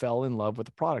just fell in love with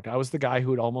the product. I was the guy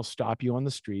who would almost stop you on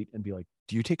the street and be like,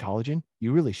 "Do you take collagen?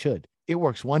 You really should. It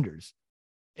works wonders."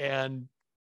 And,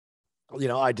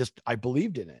 I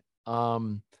believed in it.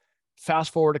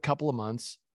 Fast forward a couple of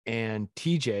months and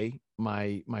TJ,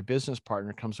 my business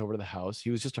partner, comes over to the house.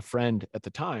 He was just a friend at the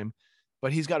time,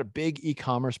 but he's got a big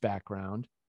e-commerce background.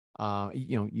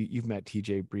 You've met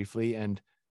TJ briefly, and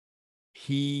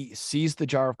he sees the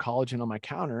jar of collagen on my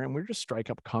counter, and we're just strike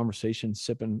up a conversation,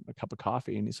 sipping a cup of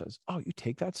coffee, and he says, "Oh, you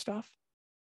take that stuff?"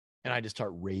 And I just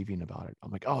start raving about it.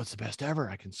 I'm like, "Oh, it's the best ever.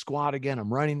 I can squat again.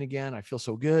 I'm running again. I feel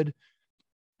so good."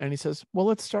 And he says, "Well,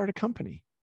 let's start a company."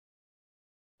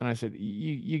 And I said,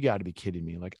 "You got to be kidding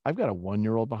me. Like, I've got a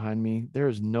 1-year-old behind me. There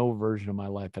is no version of my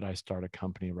life that I start a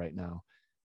company right now."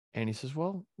 And he says,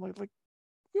 "Well, what would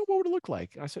it look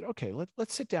like?" And I said, "Okay,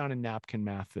 let's sit down and napkin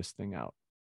math this thing out."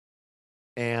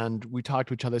 And we talked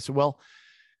to each other. I said, "Well,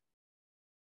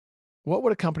 what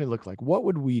would a company look like? What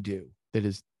would we do that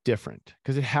is different?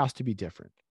 Because it has to be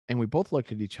different." And we both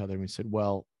looked at each other and we said,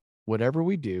 "Well, whatever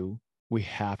we do, we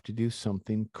have to do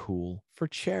something cool for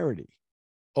charity."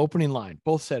 Opening line,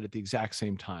 both said at the exact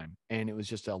same time. And it was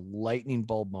just a lightning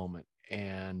bulb moment.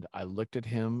 And I looked at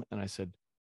him and I said,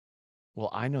 "Well,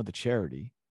 I know the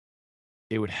charity.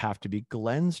 It would have to be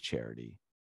Glenn's charity."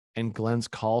 And Glenn's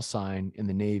call sign in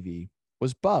the Navy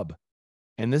was Bub.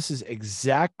 And this is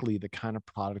exactly the kind of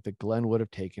product that Glenn would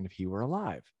have taken if he were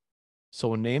alive. So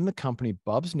we'll name the company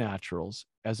Bub's Naturals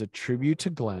as a tribute to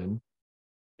Glenn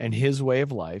and his way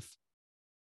of life.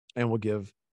 And we'll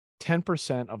give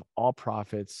 10% of all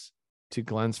profits to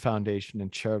Glenn's foundation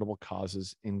and charitable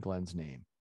causes in Glenn's name.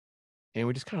 And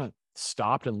we just kind of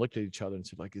stopped and looked at each other and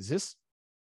said, like,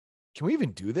 can we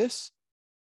even do this?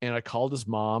 And I called his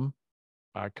mom.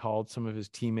 I called some of his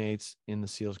teammates in the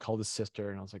SEALs, called his sister,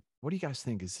 and I was like, "What do you guys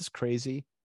think? Is this crazy?"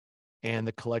 And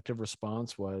the collective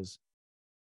response was,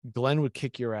 "Glenn would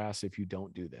kick your ass if you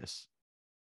don't do this.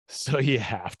 So you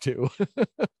have to."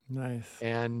 Nice.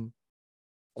 And,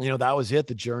 that was it.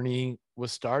 The journey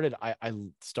was started. I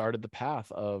started the path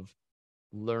of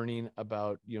learning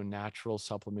about, natural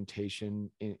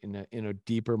supplementation in a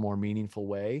deeper, more meaningful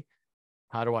way.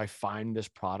 How do I find this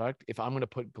product? If I'm going to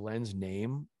put Glenn's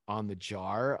name on the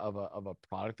jar of a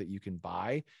product that you can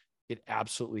buy, it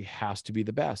absolutely has to be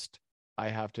the best. I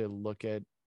have to look at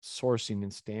sourcing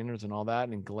and standards and all that.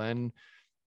 And Glenn,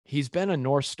 he's been a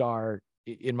North Star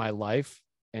in my life.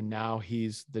 And now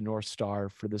he's the North Star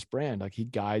for this brand. Like he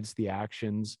guides the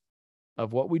actions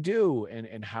of what we do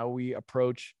and how we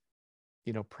approach,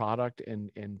 product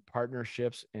and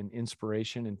partnerships and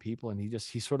inspiration and people. And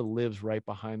he sort of lives right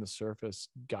behind the surface,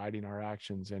 guiding our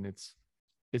actions. And it's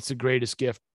the greatest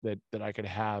gift that I could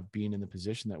have being in the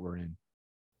position that we're in.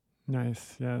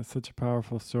 Nice. Yeah, it's such a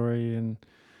powerful story, and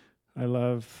I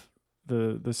love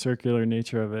the circular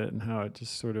nature of it and how it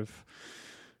just sort of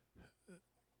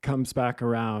comes back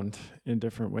around in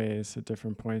different ways at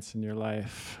different points in your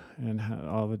life, and how,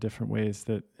 all the different ways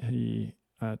that he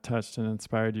touched and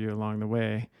inspired you along the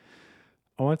way.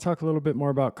 I want to talk a little bit more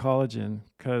about collagen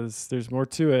because there's more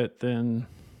to it than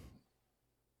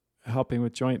helping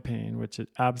with joint pain, which it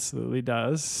absolutely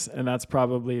does. And that's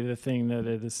probably the thing that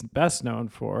it is best known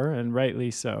for, and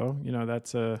rightly so. You know,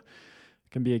 that's a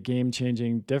can be a game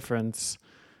changing difference.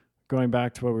 Going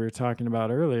back to what we were talking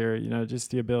about earlier, you know,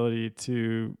 just the ability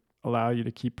to allow you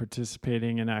to keep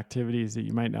participating in activities that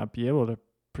you might not be able to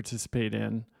participate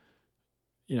in.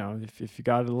 You know, if you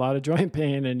got a lot of joint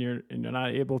pain and you're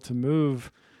not able to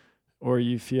move, or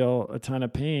you feel a ton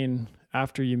of pain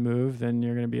after you move, then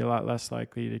you're going to be a lot less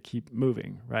likely to keep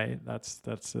moving, right? That's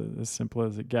as simple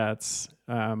as it gets.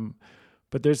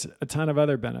 But there's a ton of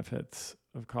other benefits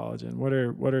of collagen.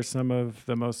 What are some of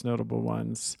the most notable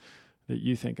ones that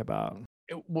you think about?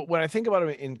 When I think about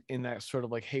it in that sort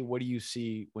of like, hey, what do you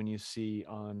see when you see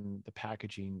on the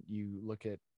packaging? You look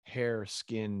at hair,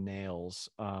 skin, nails.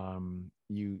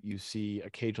 You see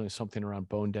occasionally something around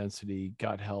bone density,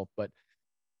 gut health. But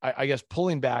I guess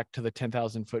pulling back to the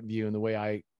 10,000 foot view, and the way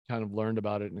I kind of learned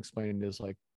about it and explained it is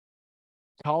like,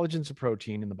 collagen's a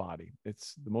protein in the body.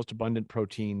 It's the most abundant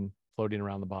protein floating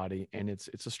around the body, and it's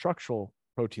a structural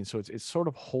protein. So it's sort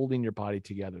of holding your body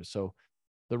together. So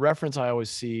the reference I always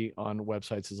see on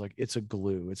websites is like, it's a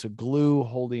glue. It's a glue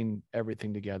holding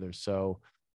everything together. So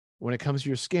when it comes to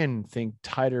your skin, think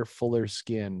tighter, fuller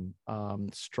skin,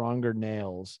 stronger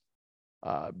nails.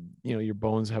 Uh, your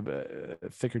bones have a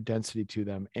thicker density to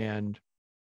them, and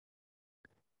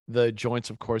the joints,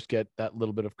 of course, get that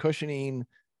little bit of cushioning.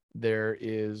 There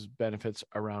is benefits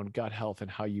around gut health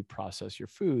and how you process your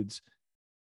foods.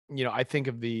 I think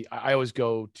of I always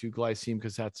go to glycemic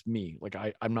because that's me. Like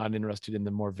I'm not interested in the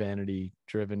more vanity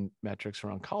driven metrics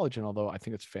around collagen, although I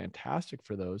think it's fantastic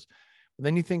for those. But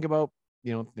then you think about,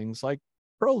 things like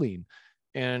proline,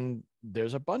 and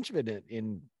there's a bunch of it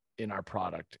in our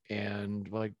product. And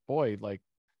like, boy, like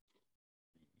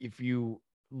if you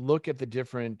look at the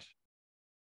different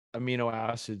amino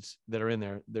acids that are in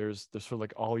there, there's sort of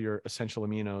like all your essential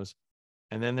aminos,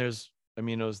 and then there's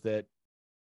aminos that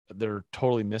they're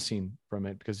totally missing from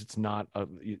it because it's not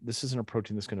this isn't a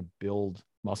protein that's going to build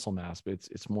muscle mass, but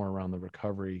it's more around the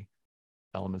recovery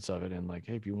elements of it. And like,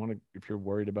 hey, if you're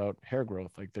worried about hair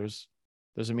growth, like there's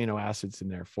amino acids in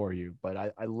there for you.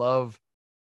 But I love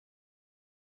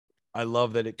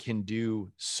that it can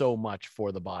do so much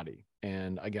for the body.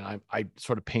 And again, I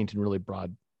sort of paint in really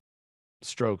broad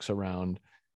strokes around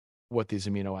what these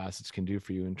amino acids can do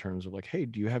for you in terms of like, hey,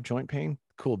 do you have joint pain?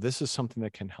 Cool. This is something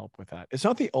that can help with that. It's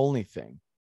not the only thing.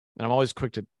 And I'm always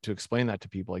quick to explain that to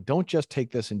people. Like, don't just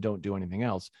take this and don't do anything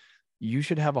else. You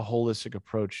should have a holistic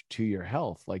approach to your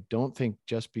health. Like, don't think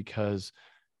just because,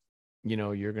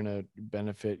 you're going to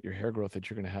benefit your hair growth that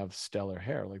you're going to have stellar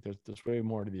hair. Like there's way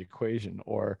more to the equation.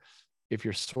 Or if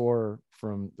you're sore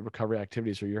from the recovery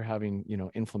activities, or you're having,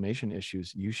 inflammation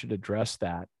issues, you should address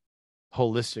that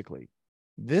holistically.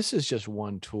 This is just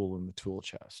one tool in the tool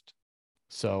chest.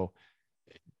 So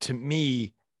to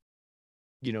me,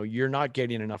 you're not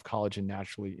getting enough collagen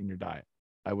naturally in your diet.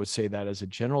 I would say that as a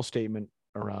general statement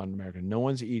around America. No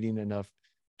one's eating enough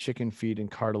chicken feet and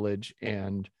cartilage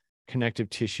and connective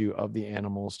tissue of the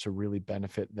animals to really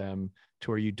benefit them to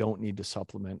where you don't need to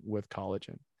supplement with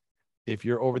collagen. If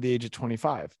you're over the age of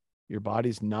 25, your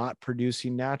body's not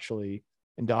producing naturally,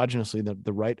 endogenously,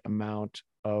 the right amount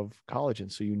of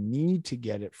collagen. So you need to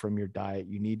get it from your diet.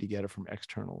 You need to get it from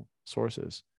external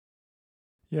sources.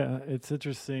 Yeah, it's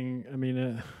interesting. I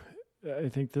mean, I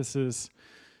think this is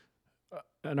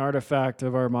an artifact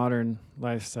of our modern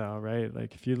lifestyle, right?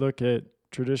 Like if you look at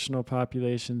traditional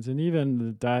populations and even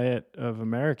the diet of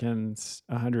Americans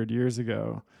 100 years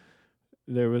ago,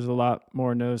 there was a lot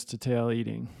more nose to tail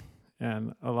eating,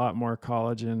 and a lot more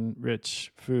collagen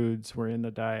rich foods were in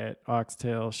the diet: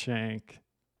 oxtail, shank,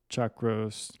 chuck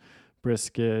roast,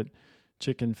 brisket,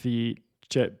 chicken feet,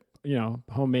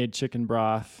 homemade chicken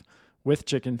broth with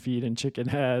chicken feet and chicken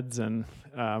heads, and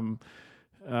um,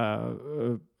 uh,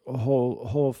 a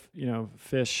whole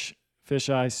fish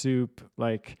eye soup.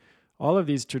 Like all of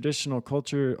these traditional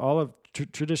cultures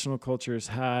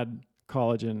had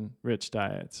collagen rich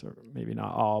diets, or maybe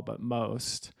not all, but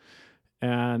most.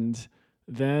 And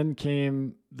then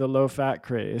came the low fat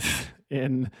craze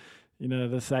in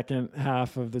the second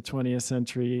half of the 20th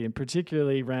century, and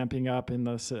particularly ramping up in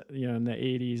the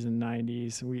 80s and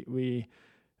 90s. We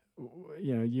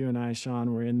you and I,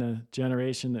 Sean, were in the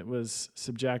generation that was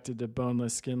subjected to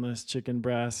boneless, skinless chicken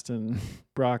breast and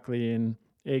broccoli and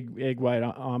egg white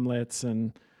omelets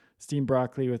and steamed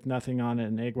broccoli with nothing on it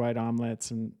and egg white omelets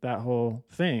and that whole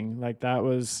thing. Like that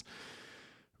was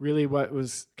really what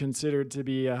was considered to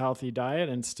be a healthy diet,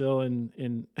 and still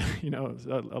in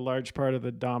a large part of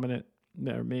the dominant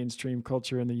mainstream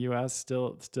culture in the U.S.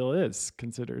 still is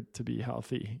considered to be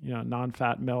healthy.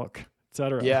 Non-fat milk,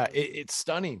 etc. Yeah, it's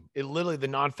stunning. It literally, the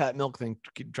non-fat milk thing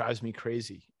drives me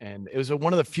crazy. And it was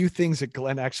one of the few things that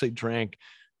Glenn actually drank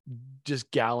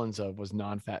just gallons of was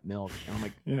non-fat milk. And I'm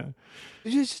like, Yeah.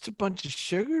 there's just a bunch of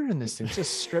sugar in this thing. It's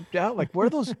just stripped out. Like, where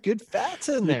are those good fats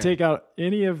in You there? take out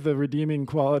any of the redeeming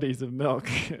qualities of milk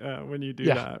when you do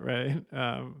Yeah. that, right?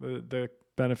 The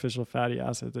beneficial fatty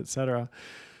acids, etc.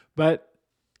 But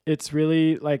it's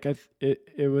really like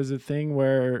it was a thing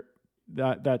where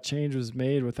that change was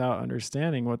made without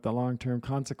understanding what the long-term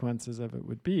consequences of it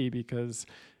would be, because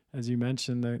as you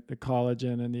mentioned, the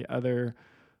collagen and the other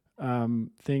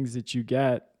things that you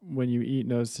get when you eat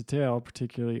nose to tail,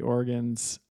 particularly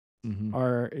organs, Mm-hmm.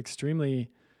 are extremely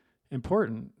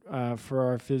important for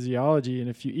our physiology. And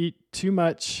if you eat too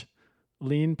much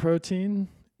lean protein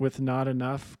with not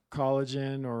enough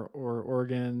collagen or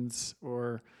organs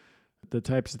or the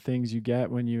types of things you get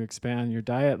when you expand your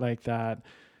diet like that,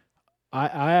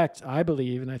 I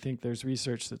believe, and I think there's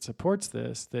research that supports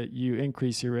this, that you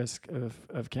increase your risk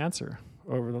of cancer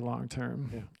over the long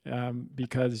term,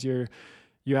 because you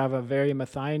have a very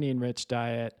methionine rich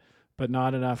diet, but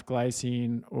not enough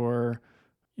glycine or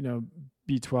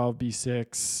B12,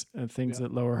 B6, and things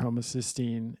that lower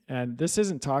homocysteine. And this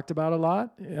isn't talked about a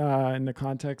lot in the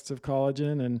context of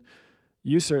collagen, and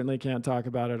you certainly can't talk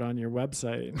about it on your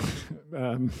website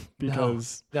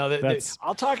because No, that's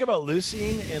I'll talk about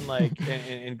leucine and like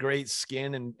and great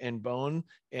skin and bone,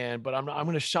 but I'm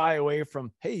going to shy away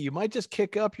from, hey, you might just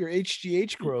kick up your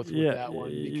HGH growth with that one,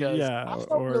 because yeah, I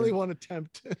don't really or want to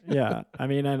tempt. yeah, I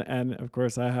mean, and of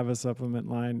course I have a supplement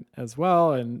line as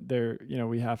well, and there,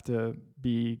 we have to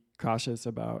be cautious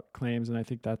about claims, and I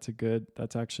think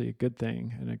that's actually a good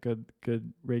thing and a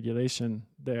good regulation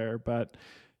there. But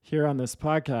here on this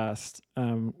podcast,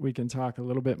 we can talk a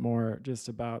little bit more just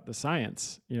about the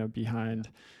science, behind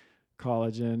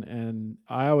collagen. And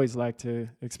I always like to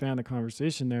expand the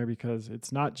conversation there, because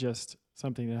it's not just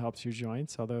something that helps your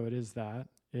joints, although it is that.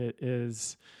 It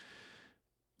is,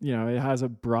 it has a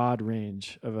broad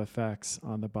range of effects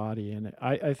on the body. And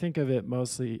I think of it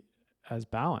mostly as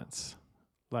balance.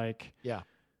 Like, Yeah.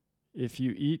 if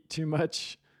you eat too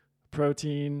much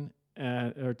protein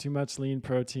or too much lean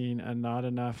protein and not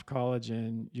enough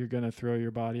collagen, you're going to throw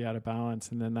your body out of balance.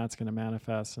 And then that's going to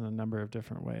manifest in a number of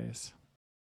different ways.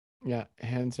 Yeah,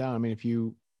 hands down. I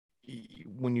mean,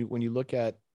 when you look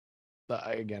at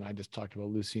again, I just talked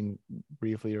about leucine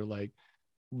briefly, or like,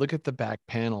 look at the back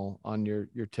panel on your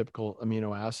typical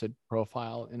amino acid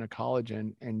profile in a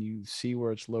collagen, and you see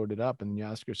where it's loaded up, and you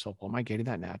ask yourself, well, am I getting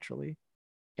that naturally?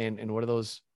 And what are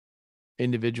those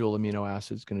individual amino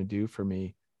acids going to do for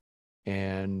me?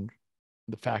 And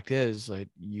the fact is, like,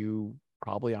 you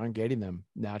probably aren't getting them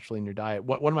naturally in your diet.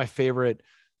 One of my favorite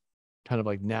kind of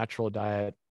like natural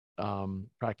diet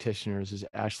practitioners is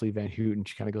Ashley Van Houten.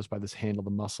 She kind of goes by this handle,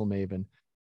 the Muscle Maven,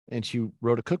 and she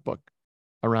wrote a cookbook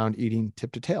around eating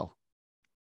tip to tail.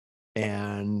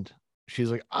 And she's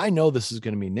like, I know this is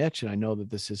going to be niche, and I know that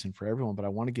this isn't for everyone, but I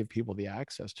want to give people the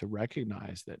access to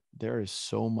recognize that there is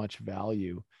so much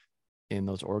value in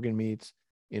those organ meats,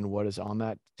 in what is on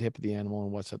that tip of the animal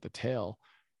and what's at the tail.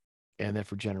 And that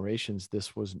for generations,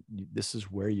 this is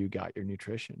where you got your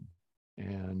nutrition.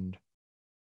 And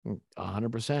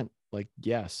 100%, like,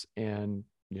 yes. And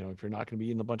if you're not going to be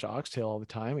eating a bunch of oxtail all the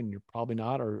time, and you're probably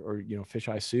not, or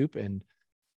fisheye soup, and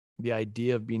the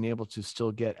idea of being able to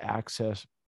still get access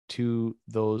to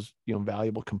those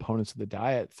valuable components of the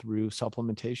diet through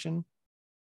supplementation,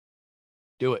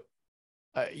 do it.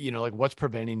 Like, what's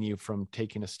preventing you from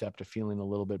taking a step to feeling a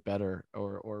little bit better,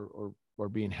 or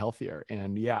being healthier?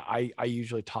 And yeah, I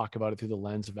usually talk about it through the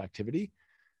lens of activity.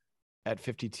 At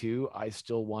 52, I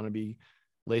still want to be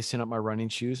lacing up my running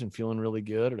shoes and feeling really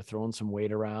good, or throwing some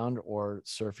weight around, or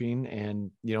surfing, and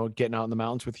getting out in the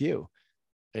mountains with you,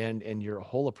 and your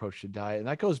whole approach to diet. And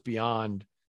that goes beyond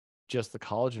just the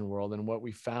collagen world. And what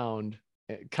we found,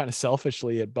 kind of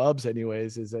selfishly at Bubs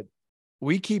anyways, is that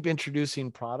we keep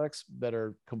introducing products that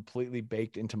are completely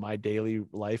baked into my daily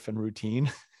life and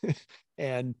routine.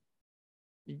 And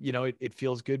it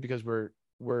feels good, because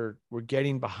we're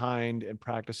getting behind and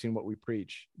practicing what we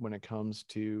preach when it comes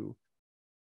to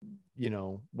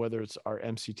whether it's our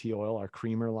MCT oil, our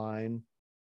creamer line,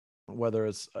 whether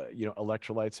it's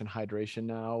electrolytes and hydration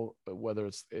now, whether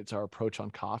it's our approach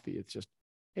on coffee. It's just,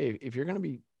 hey, if you're going to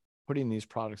be putting these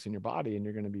products in your body and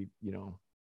you're going to be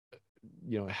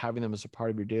having them as a part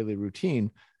of your daily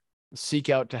routine, seek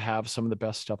out to have some of the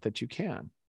best stuff that you can.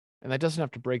 And that doesn't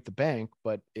have to break the bank,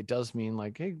 but it does mean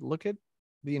like, hey, look at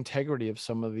the integrity of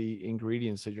some of the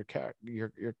ingredients that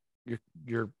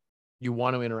you're you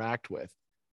want to interact with.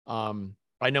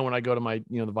 I know when I go to my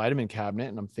the vitamin cabinet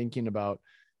and I'm thinking about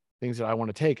things that I want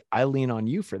to take, I lean on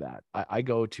you for that. I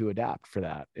go to Adapt for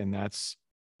that, and that's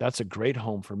a great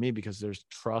home for me because there's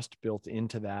trust built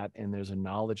into that, and there's a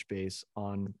knowledge base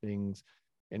on things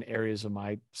and areas of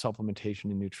my supplementation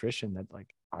and nutrition that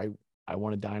like I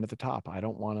want to dine at the top. I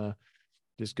don't want to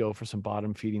just go for some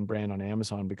bottom feeding brand on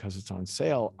Amazon because it's on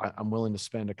sale. I'm willing to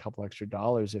spend a couple extra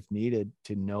dollars if needed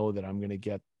to know that I'm going to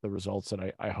get the results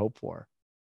that I hope for.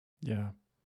 Yeah.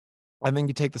 And then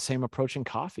you take the same approach in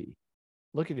coffee.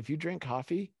 Look at, if you drink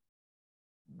coffee,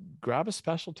 grab a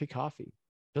specialty coffee.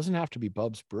 It doesn't have to be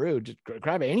Bub's Brew. Just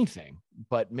grab anything,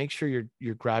 but make sure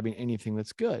you're grabbing anything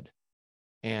that's good,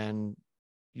 and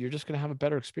you're just going to have a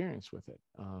better experience with it.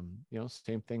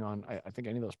 Same thing on I think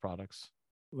any of those products.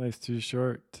 Life's too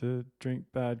short to drink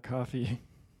bad coffee.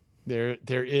 There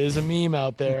is a meme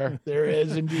out there. There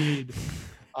is indeed.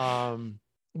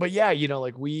 But yeah,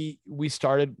 like we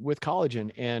started with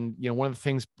collagen, and one of the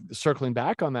things circling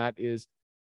back on that is,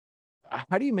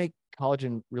 how do you make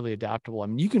collagen really adaptable? I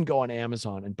mean, you can go on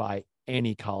Amazon and buy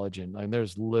any collagen. I mean,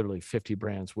 there's literally 50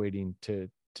 brands waiting to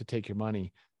take your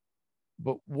money.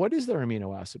 But what is their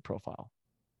amino acid profile?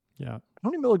 Yeah. How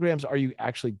many milligrams are you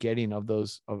actually getting of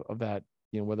those of that?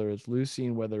 Whether it's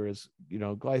leucine, whether it's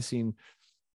glycine,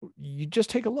 you just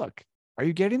take a look. Are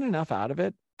you getting enough out of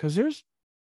it? Because there's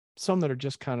some that are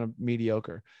just kind of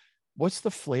mediocre. What's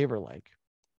the flavor like?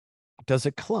 Does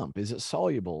it clump? Is it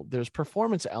soluble? There's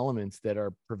performance elements that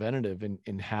are preventative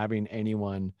in having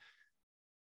anyone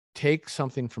take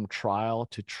something from trial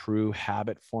to true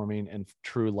habit forming and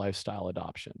true lifestyle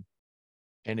adoption.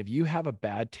 And if you have a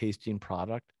bad tasting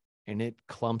product and it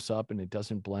clumps up and it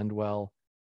doesn't blend well,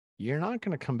 you're not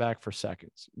going to come back for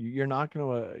seconds. You're not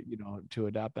going to, to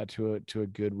adapt that to a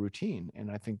good routine. And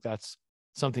I think that's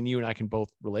something you and I can both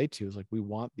relate to, is like, we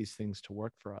want these things to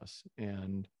work for us,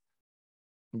 and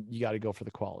you got to go for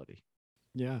the quality.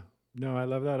 Yeah. No, I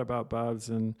love that about Bob's.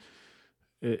 And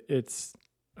it's,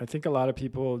 I think a lot of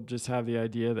people just have the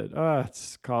idea that,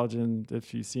 it's collagen.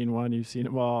 If you've seen one, you've seen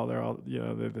them all. They're all,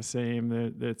 they're the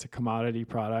same. It's a commodity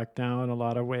product now in a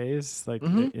lot of ways, like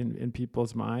in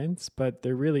people's minds. But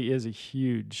there really is a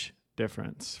huge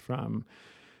difference from,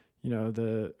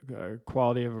 the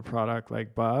quality of a product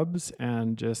like Bubs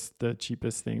and just the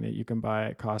cheapest thing that you can buy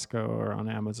at Costco or on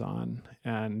Amazon.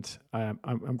 And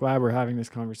I'm glad we're having this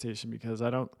conversation, because I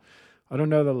don't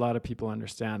know that a lot of people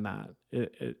understand that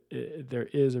there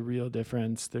is a real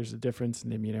difference. There's a difference in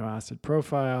the amino acid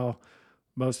profile,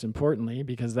 most importantly,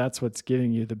 because that's what's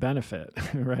giving you the benefit,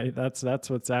 right? That's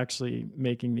what's actually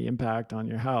making the impact on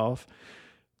your health.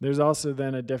 There's also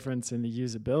then a difference in the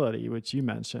usability, which you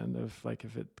mentioned, of like,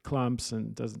 if it clumps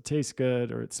and doesn't taste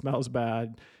good or it smells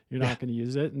bad, you're not going to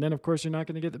use it. And then of course you're not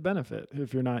going to get the benefit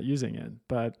if you're not using it.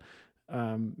 But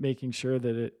making sure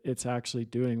that it's actually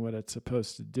doing what it's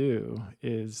supposed to do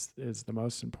is the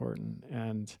most important.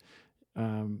 And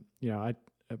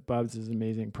Bubs is an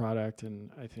amazing product, and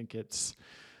I think it's,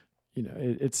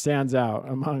 it stands out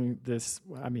among this.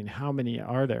 I mean, how many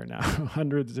are there now?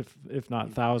 Hundreds, if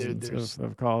not thousands,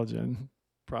 of collagen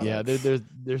products. Yeah,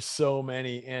 there's so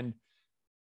many. And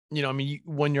I mean,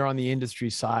 when you're on the industry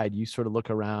side, you sort of look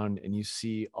around and you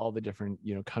see all the different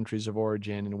countries of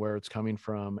origin and where it's coming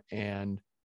from. And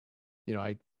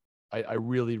I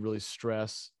really, really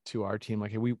stress to our team,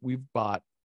 like, hey, we've bought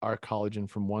our collagen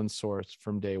from one source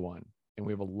from day one, and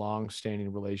we have a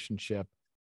long-standing relationship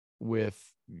with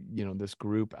this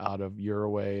group out of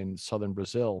Uruguay and southern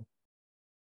Brazil,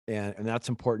 and that's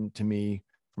important to me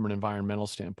from an environmental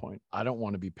standpoint. I don't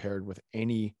want to be paired with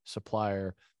any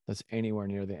supplier that's anywhere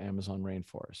near the Amazon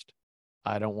rainforest.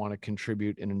 I don't want to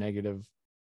contribute in a negative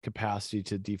capacity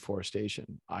to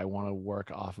deforestation. I want to work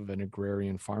off of an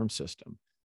agrarian farm system.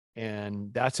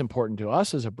 And that's important to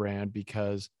us as a brand,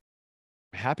 because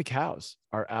happy cows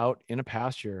are out in a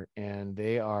pasture and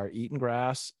they are eating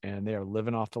grass and they are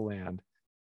living off the land.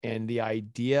 And the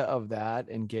idea of that,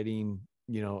 and getting,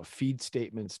 feed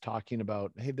statements talking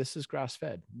about, hey, this is grass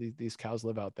fed. These cows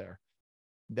live out there.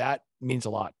 That means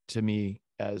a lot to me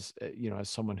as, as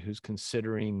someone who's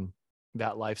considering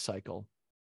that life cycle.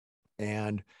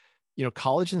 And,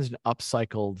 collagen is an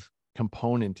upcycled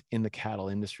component in the cattle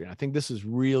industry. And I think this is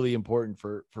really important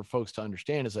for folks to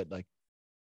understand, is that, like,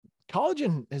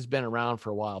 Collagen has been around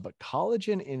for a while, but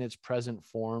collagen in its present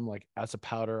form, like as a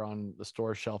powder on the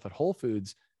store shelf at Whole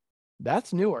Foods,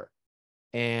 that's newer.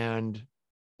 And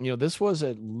this was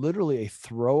a literally a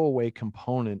throwaway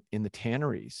component in the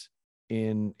tanneries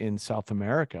in South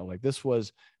America. Like this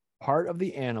was part of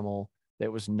the animal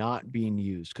that was not being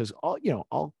used because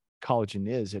all collagen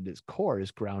is at its core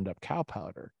is ground up cow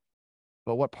powder.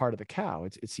 But what part of the cow?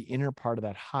 It's the inner part of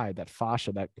that hide, that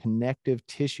fascia, that connective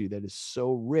tissue that is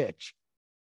so rich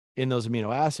in those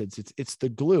amino acids. It's the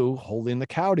glue holding the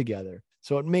cow together.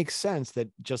 So it makes sense that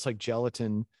just like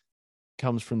gelatin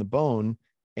comes from the bone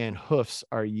and hoofs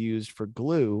are used for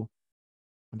glue,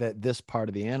 that this part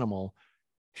of the animal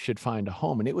should find a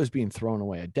home. And it was being thrown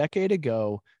away. A decade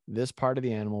ago, this part of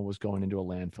the animal was going into a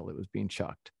landfill. It was being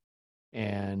chucked.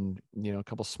 And, a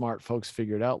couple smart folks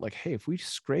figured out like, hey, if we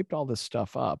scraped all this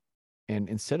stuff up and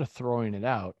instead of throwing it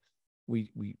out, we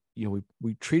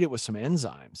treat it with some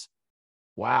enzymes.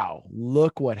 Wow,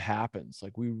 look what happens.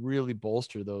 Like we really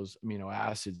bolster those amino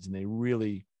acids and they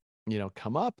really,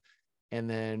 come up. And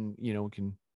then, we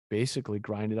can basically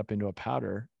grind it up into a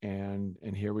powder and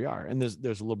here we are. And there's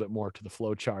a little bit more to the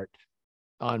flow chart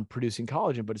on producing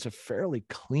collagen, but it's a fairly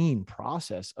clean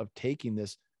process of taking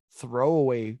this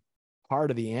throwaway part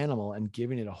of the animal and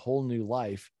giving it a whole new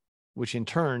life, which in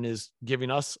turn is giving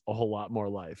us a whole lot more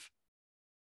life.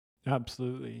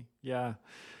 Absolutely. Yeah.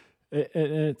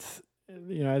 It's,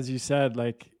 as you said,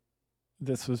 like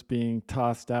this was being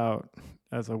tossed out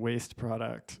as a waste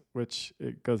product, which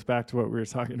it goes back to what we were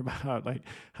talking about, like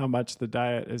how much the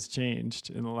diet has changed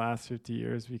in the last 50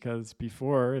 years, because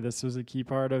before this was a key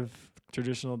part of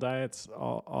traditional diets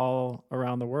all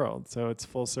around the world. So it's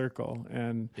full circle.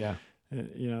 And, Yeah.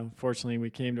 fortunately we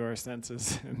came to our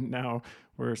senses and now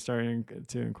we're starting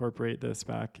to incorporate this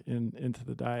back into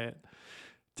the diet.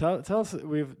 Tell us,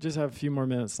 we've just have a few more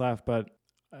minutes left, but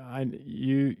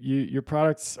your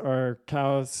products are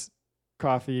cows,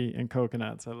 coffee, and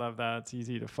coconuts. I love that. It's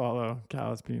easy to follow.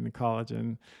 Cows being the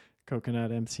collagen,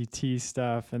 coconut MCT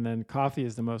stuff, and then coffee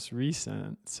is the most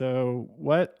recent. So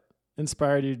what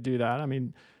inspired you to do that? I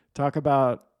mean, talk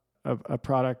about a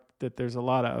product that there's a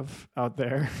lot of out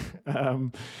there,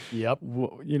 Yep.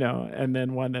 and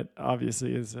then one that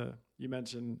obviously is you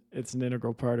mentioned it's an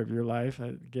integral part of your life.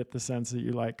 I get the sense that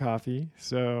you like coffee.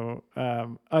 So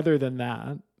other than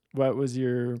that, what was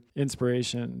your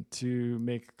inspiration to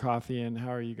make coffee and how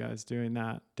are you guys doing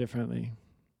that differently?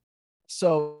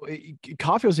 So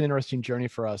coffee was an interesting journey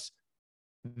for us.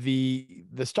 The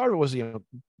start was, it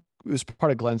was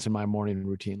part of Glenn's and my morning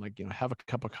routine. Like, have a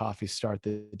cup of coffee, start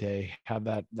the day, have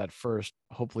that first,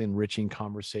 hopefully enriching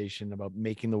conversation about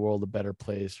making the world a better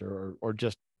place, or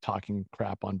just talking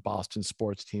crap on Boston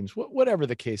sports teams, whatever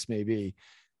the case may be.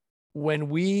 When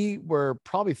we were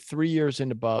probably 3 years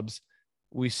into Bubs,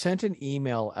 we sent an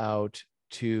email out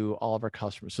to all of our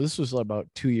customers. So this was about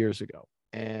 2 years ago.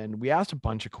 And we asked a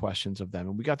bunch of questions of them.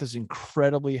 And we got this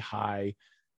incredibly high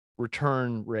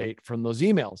return rate from those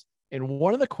emails. And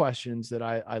one of the questions that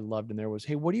I loved in there was,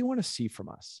 hey, what do you want to see from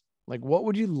us? Like, what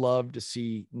would you love to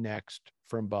see next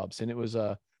from Bubs? And it was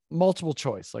a multiple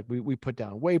choice. Like we put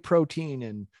down whey protein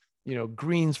and,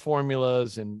 greens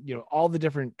formulas and, all the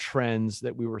different trends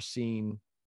that we were seeing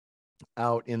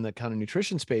out in the kind of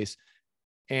nutrition space.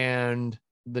 And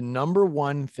the number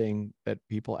one thing that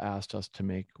people asked us to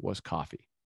make was coffee.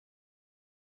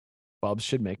 Bubs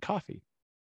should make coffee.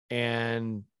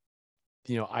 And,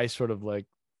 I sort of like,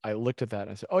 I looked at that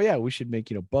and I said, oh yeah, we should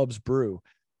make, Bubs Brew.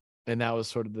 And that was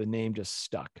sort of the name just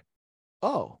stuck.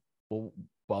 Oh, well,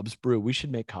 Bubs Brew, we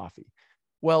should make coffee.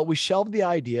 Well, we shelved the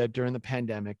idea during the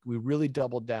pandemic. We really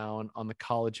doubled down on the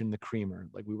collagen, the creamer.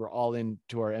 Like we were all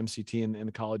into our MCT and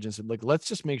the collagen and said, like, let's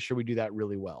just make sure we do that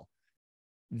really well.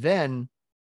 Then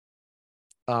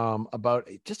about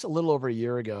just a little over a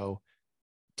year ago,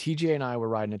 TJ and I were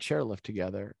riding a chairlift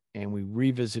together and we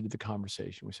revisited the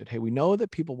conversation. We said, hey, we know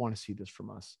that people want to see this from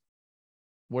us.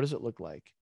 What does it look like?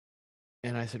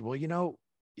 And I said, well,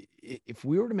 if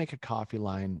we were to make a coffee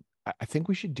line, I think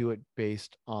we should do it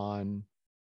based on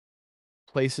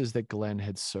places that Glenn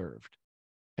had served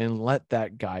and let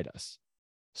that guide us.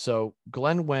 So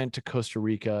Glenn went to Costa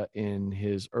Rica in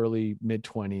his early mid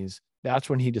 20s. That's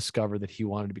when he discovered that he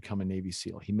wanted to become a Navy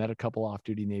SEAL. He met a couple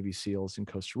off-duty Navy SEALs in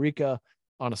Costa Rica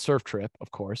on a surf trip,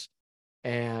 of course.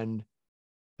 And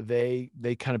they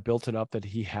kind of built it up that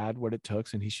he had what it took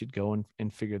and he should go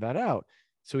and figure that out.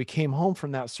 So he came home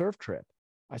from that surf trip.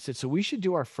 I said, so we should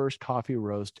do our first coffee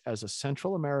roast as a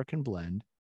Central American blend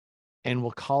and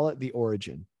we'll call it the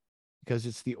Origin because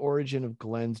it's the origin of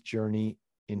Glenn's journey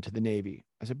into the Navy.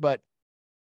 I said, but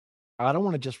I don't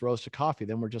want to just roast a coffee.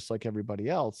 Then we're just like everybody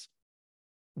else.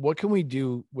 what can we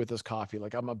do with this coffee?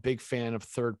 Like, I'm a big fan of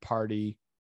third party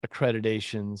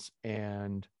accreditations.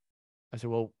 And I said,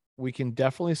 well, we can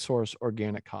definitely source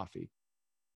organic coffee,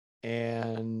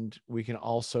 and we can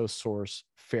also source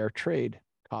fair trade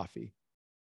coffee.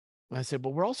 And I said, but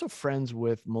we're also friends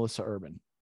with Melissa Urban,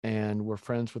 and we're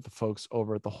friends with the folks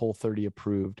over at the Whole 30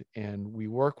 approved. And we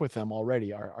work with them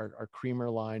already. Our creamer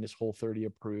line is Whole 30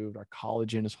 approved. Our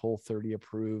collagen is Whole 30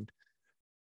 approved.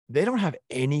 They don't have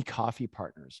any coffee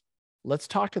partners. Let's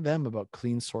talk to them about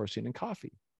clean sourcing and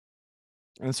coffee.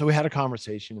 And so we had a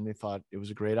conversation, and they thought it was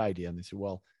a great idea. And they said,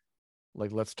 well,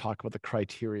 like, let's talk about the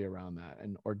criteria around that.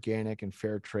 And organic and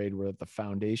fair trade were at the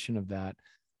foundation of that.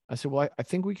 I said, well, I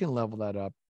think we can level that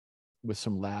up with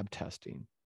some lab testing.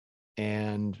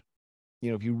 And,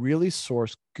 if you really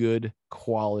source good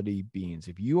quality beans,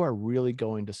 if you are really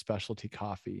going to specialty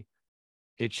coffee,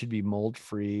 it should be mold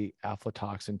free,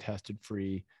 aflatoxin tested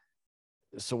free.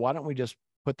 So why don't we just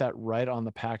put that right on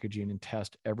the packaging and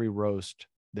test every roast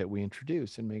that we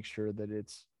introduce and make sure that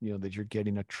it's, that you're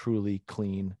getting a truly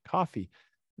clean coffee.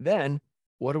 Then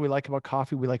what do we like about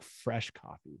coffee? We like fresh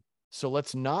coffee. So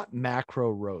let's not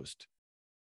macro roast.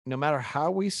 No matter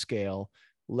how we scale,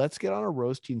 let's get on a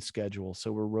roasting schedule.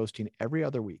 So we're roasting every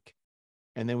other week.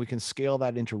 And then we can scale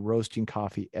that into roasting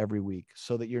coffee every week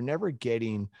so that you're never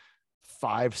getting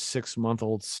 5-6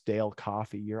 month-old stale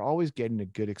coffee. You're always getting a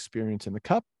good experience in the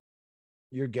cup.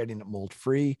 You're getting it mold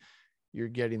free. You're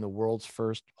getting the world's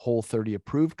first Whole 30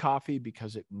 approved coffee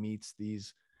because it meets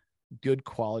these good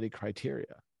quality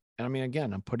criteria. And I mean,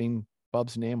 again, I'm putting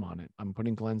Bub's name on it. I'm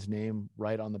putting Glenn's name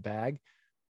right on the bag.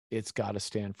 It's got to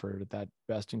stand for that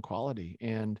best in quality.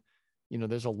 And,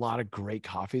 there's a lot of great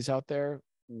coffees out there.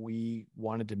 We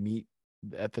wanted to meet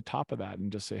at the top of that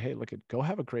and just say, hey, go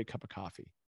have a great cup of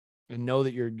coffee and know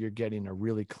that you're getting a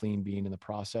really clean bean in the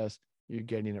process. You're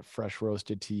getting it fresh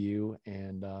roasted to you,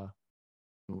 and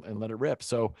let it rip.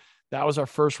 So that was our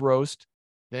first roast.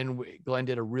 Then Glenn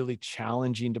did a really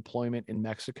challenging deployment in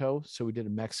Mexico. So we did a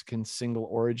Mexican single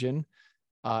origin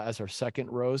as our second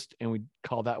roast, and we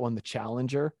call that one the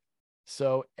Challenger.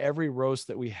 So every roast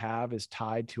that we have is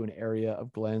tied to an area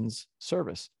of Glenn's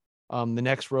service. The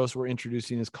next roast we're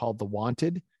introducing is called The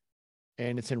Wanted,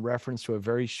 and it's in reference to a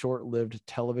very short-lived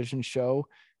television show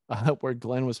where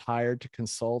Glenn was hired to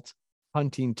consult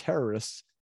hunting terrorists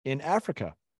in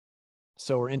Africa.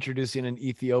 So we're introducing an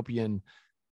Ethiopian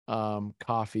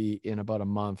coffee in about a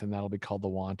month, and that'll be called The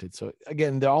Wanted. So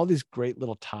again, there are all these great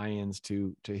little tie-ins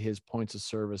to his points of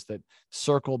service that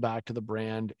circle back to the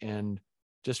brand and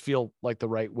just feel like the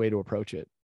right way to approach it.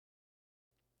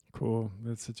 Cool.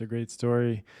 That's such a great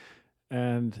story.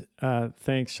 And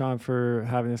thanks, Sean, for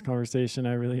having this conversation.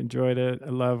 I really enjoyed it. I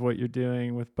love what you're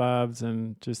doing with Bubs,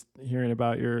 and just hearing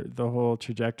about the whole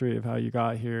trajectory of how you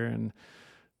got here and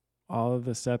all of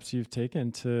the steps you've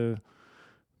taken to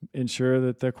ensure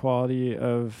that the quality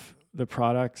of the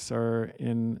products are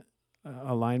in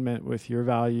alignment with your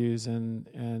values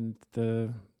and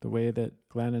the way that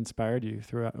Glenn inspired you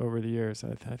throughout over the years.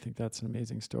 I think that's an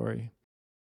amazing story.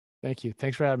 Thank you.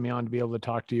 Thanks for having me on to be able to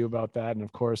talk to you about that. And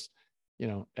of course,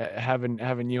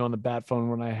 having you on the bat phone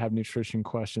when I have nutrition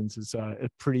questions is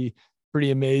pretty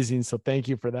amazing. So thank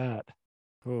you for that.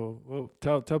 Cool. Well,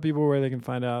 tell people where they can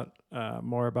find out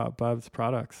more about Bub's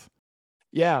products.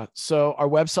 Yeah. So our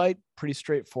website, pretty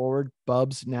straightforward,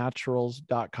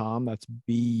 bubsnaturals.com. That's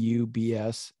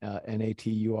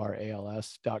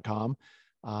BUBSNATURALS.com.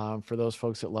 For those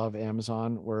folks that love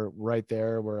Amazon, we're right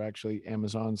there. We're actually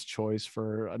Amazon's choice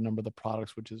for a number of the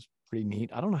products, which is pretty neat.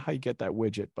 I don't know how you get that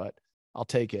widget, but I'll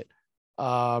take it.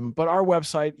 But our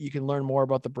website, you can learn more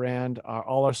about the brand.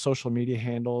 All our social media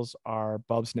handles are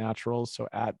Bubs Naturals, so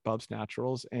at Bubs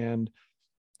Naturals, and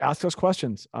ask us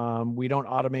questions. We don't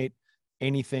automate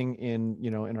anything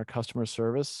in our customer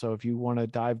service. So if you want to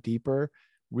dive deeper,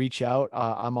 reach out.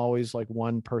 I'm always like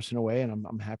one person away, and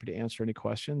I'm happy to answer any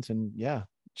questions and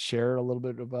share a little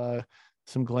bit of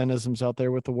some Glennisms out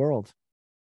there with the world.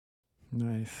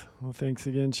 Nice. Well, thanks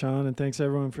again, Sean. And thanks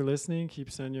everyone for listening.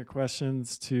 Keep sending your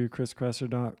questions to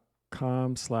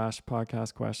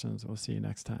chriskresser.com/podcast questions. We'll see you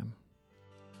next time.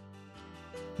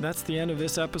 That's the end of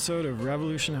this episode of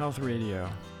Revolution Health Radio.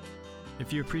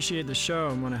 If you appreciate the show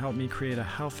and want to help me create a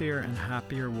healthier and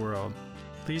happier world,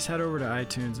 please head over to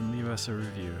iTunes and leave us a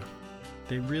review.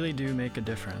 They really do make a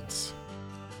difference.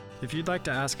 If you'd like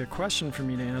to ask a question for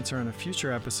me to answer on a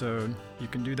future episode, you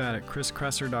can do that at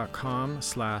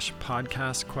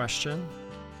chriskresser.com/podcast question.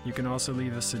 You can also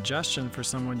leave a suggestion for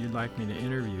someone you'd like me to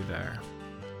interview there.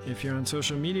 If you're on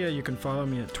social media, you can follow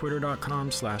me at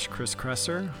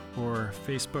twitter.com/chriskresser or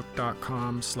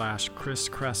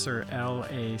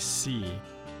facebook.com/chriskresserlac.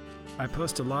 I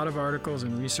post a lot of articles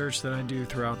and research that I do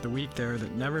throughout the week there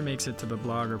that never makes it to the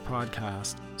blog or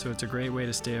podcast, so it's a great way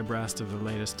to stay abreast of the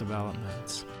latest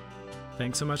developments.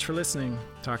 Thanks so much for listening.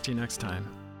 Talk to you next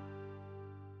time.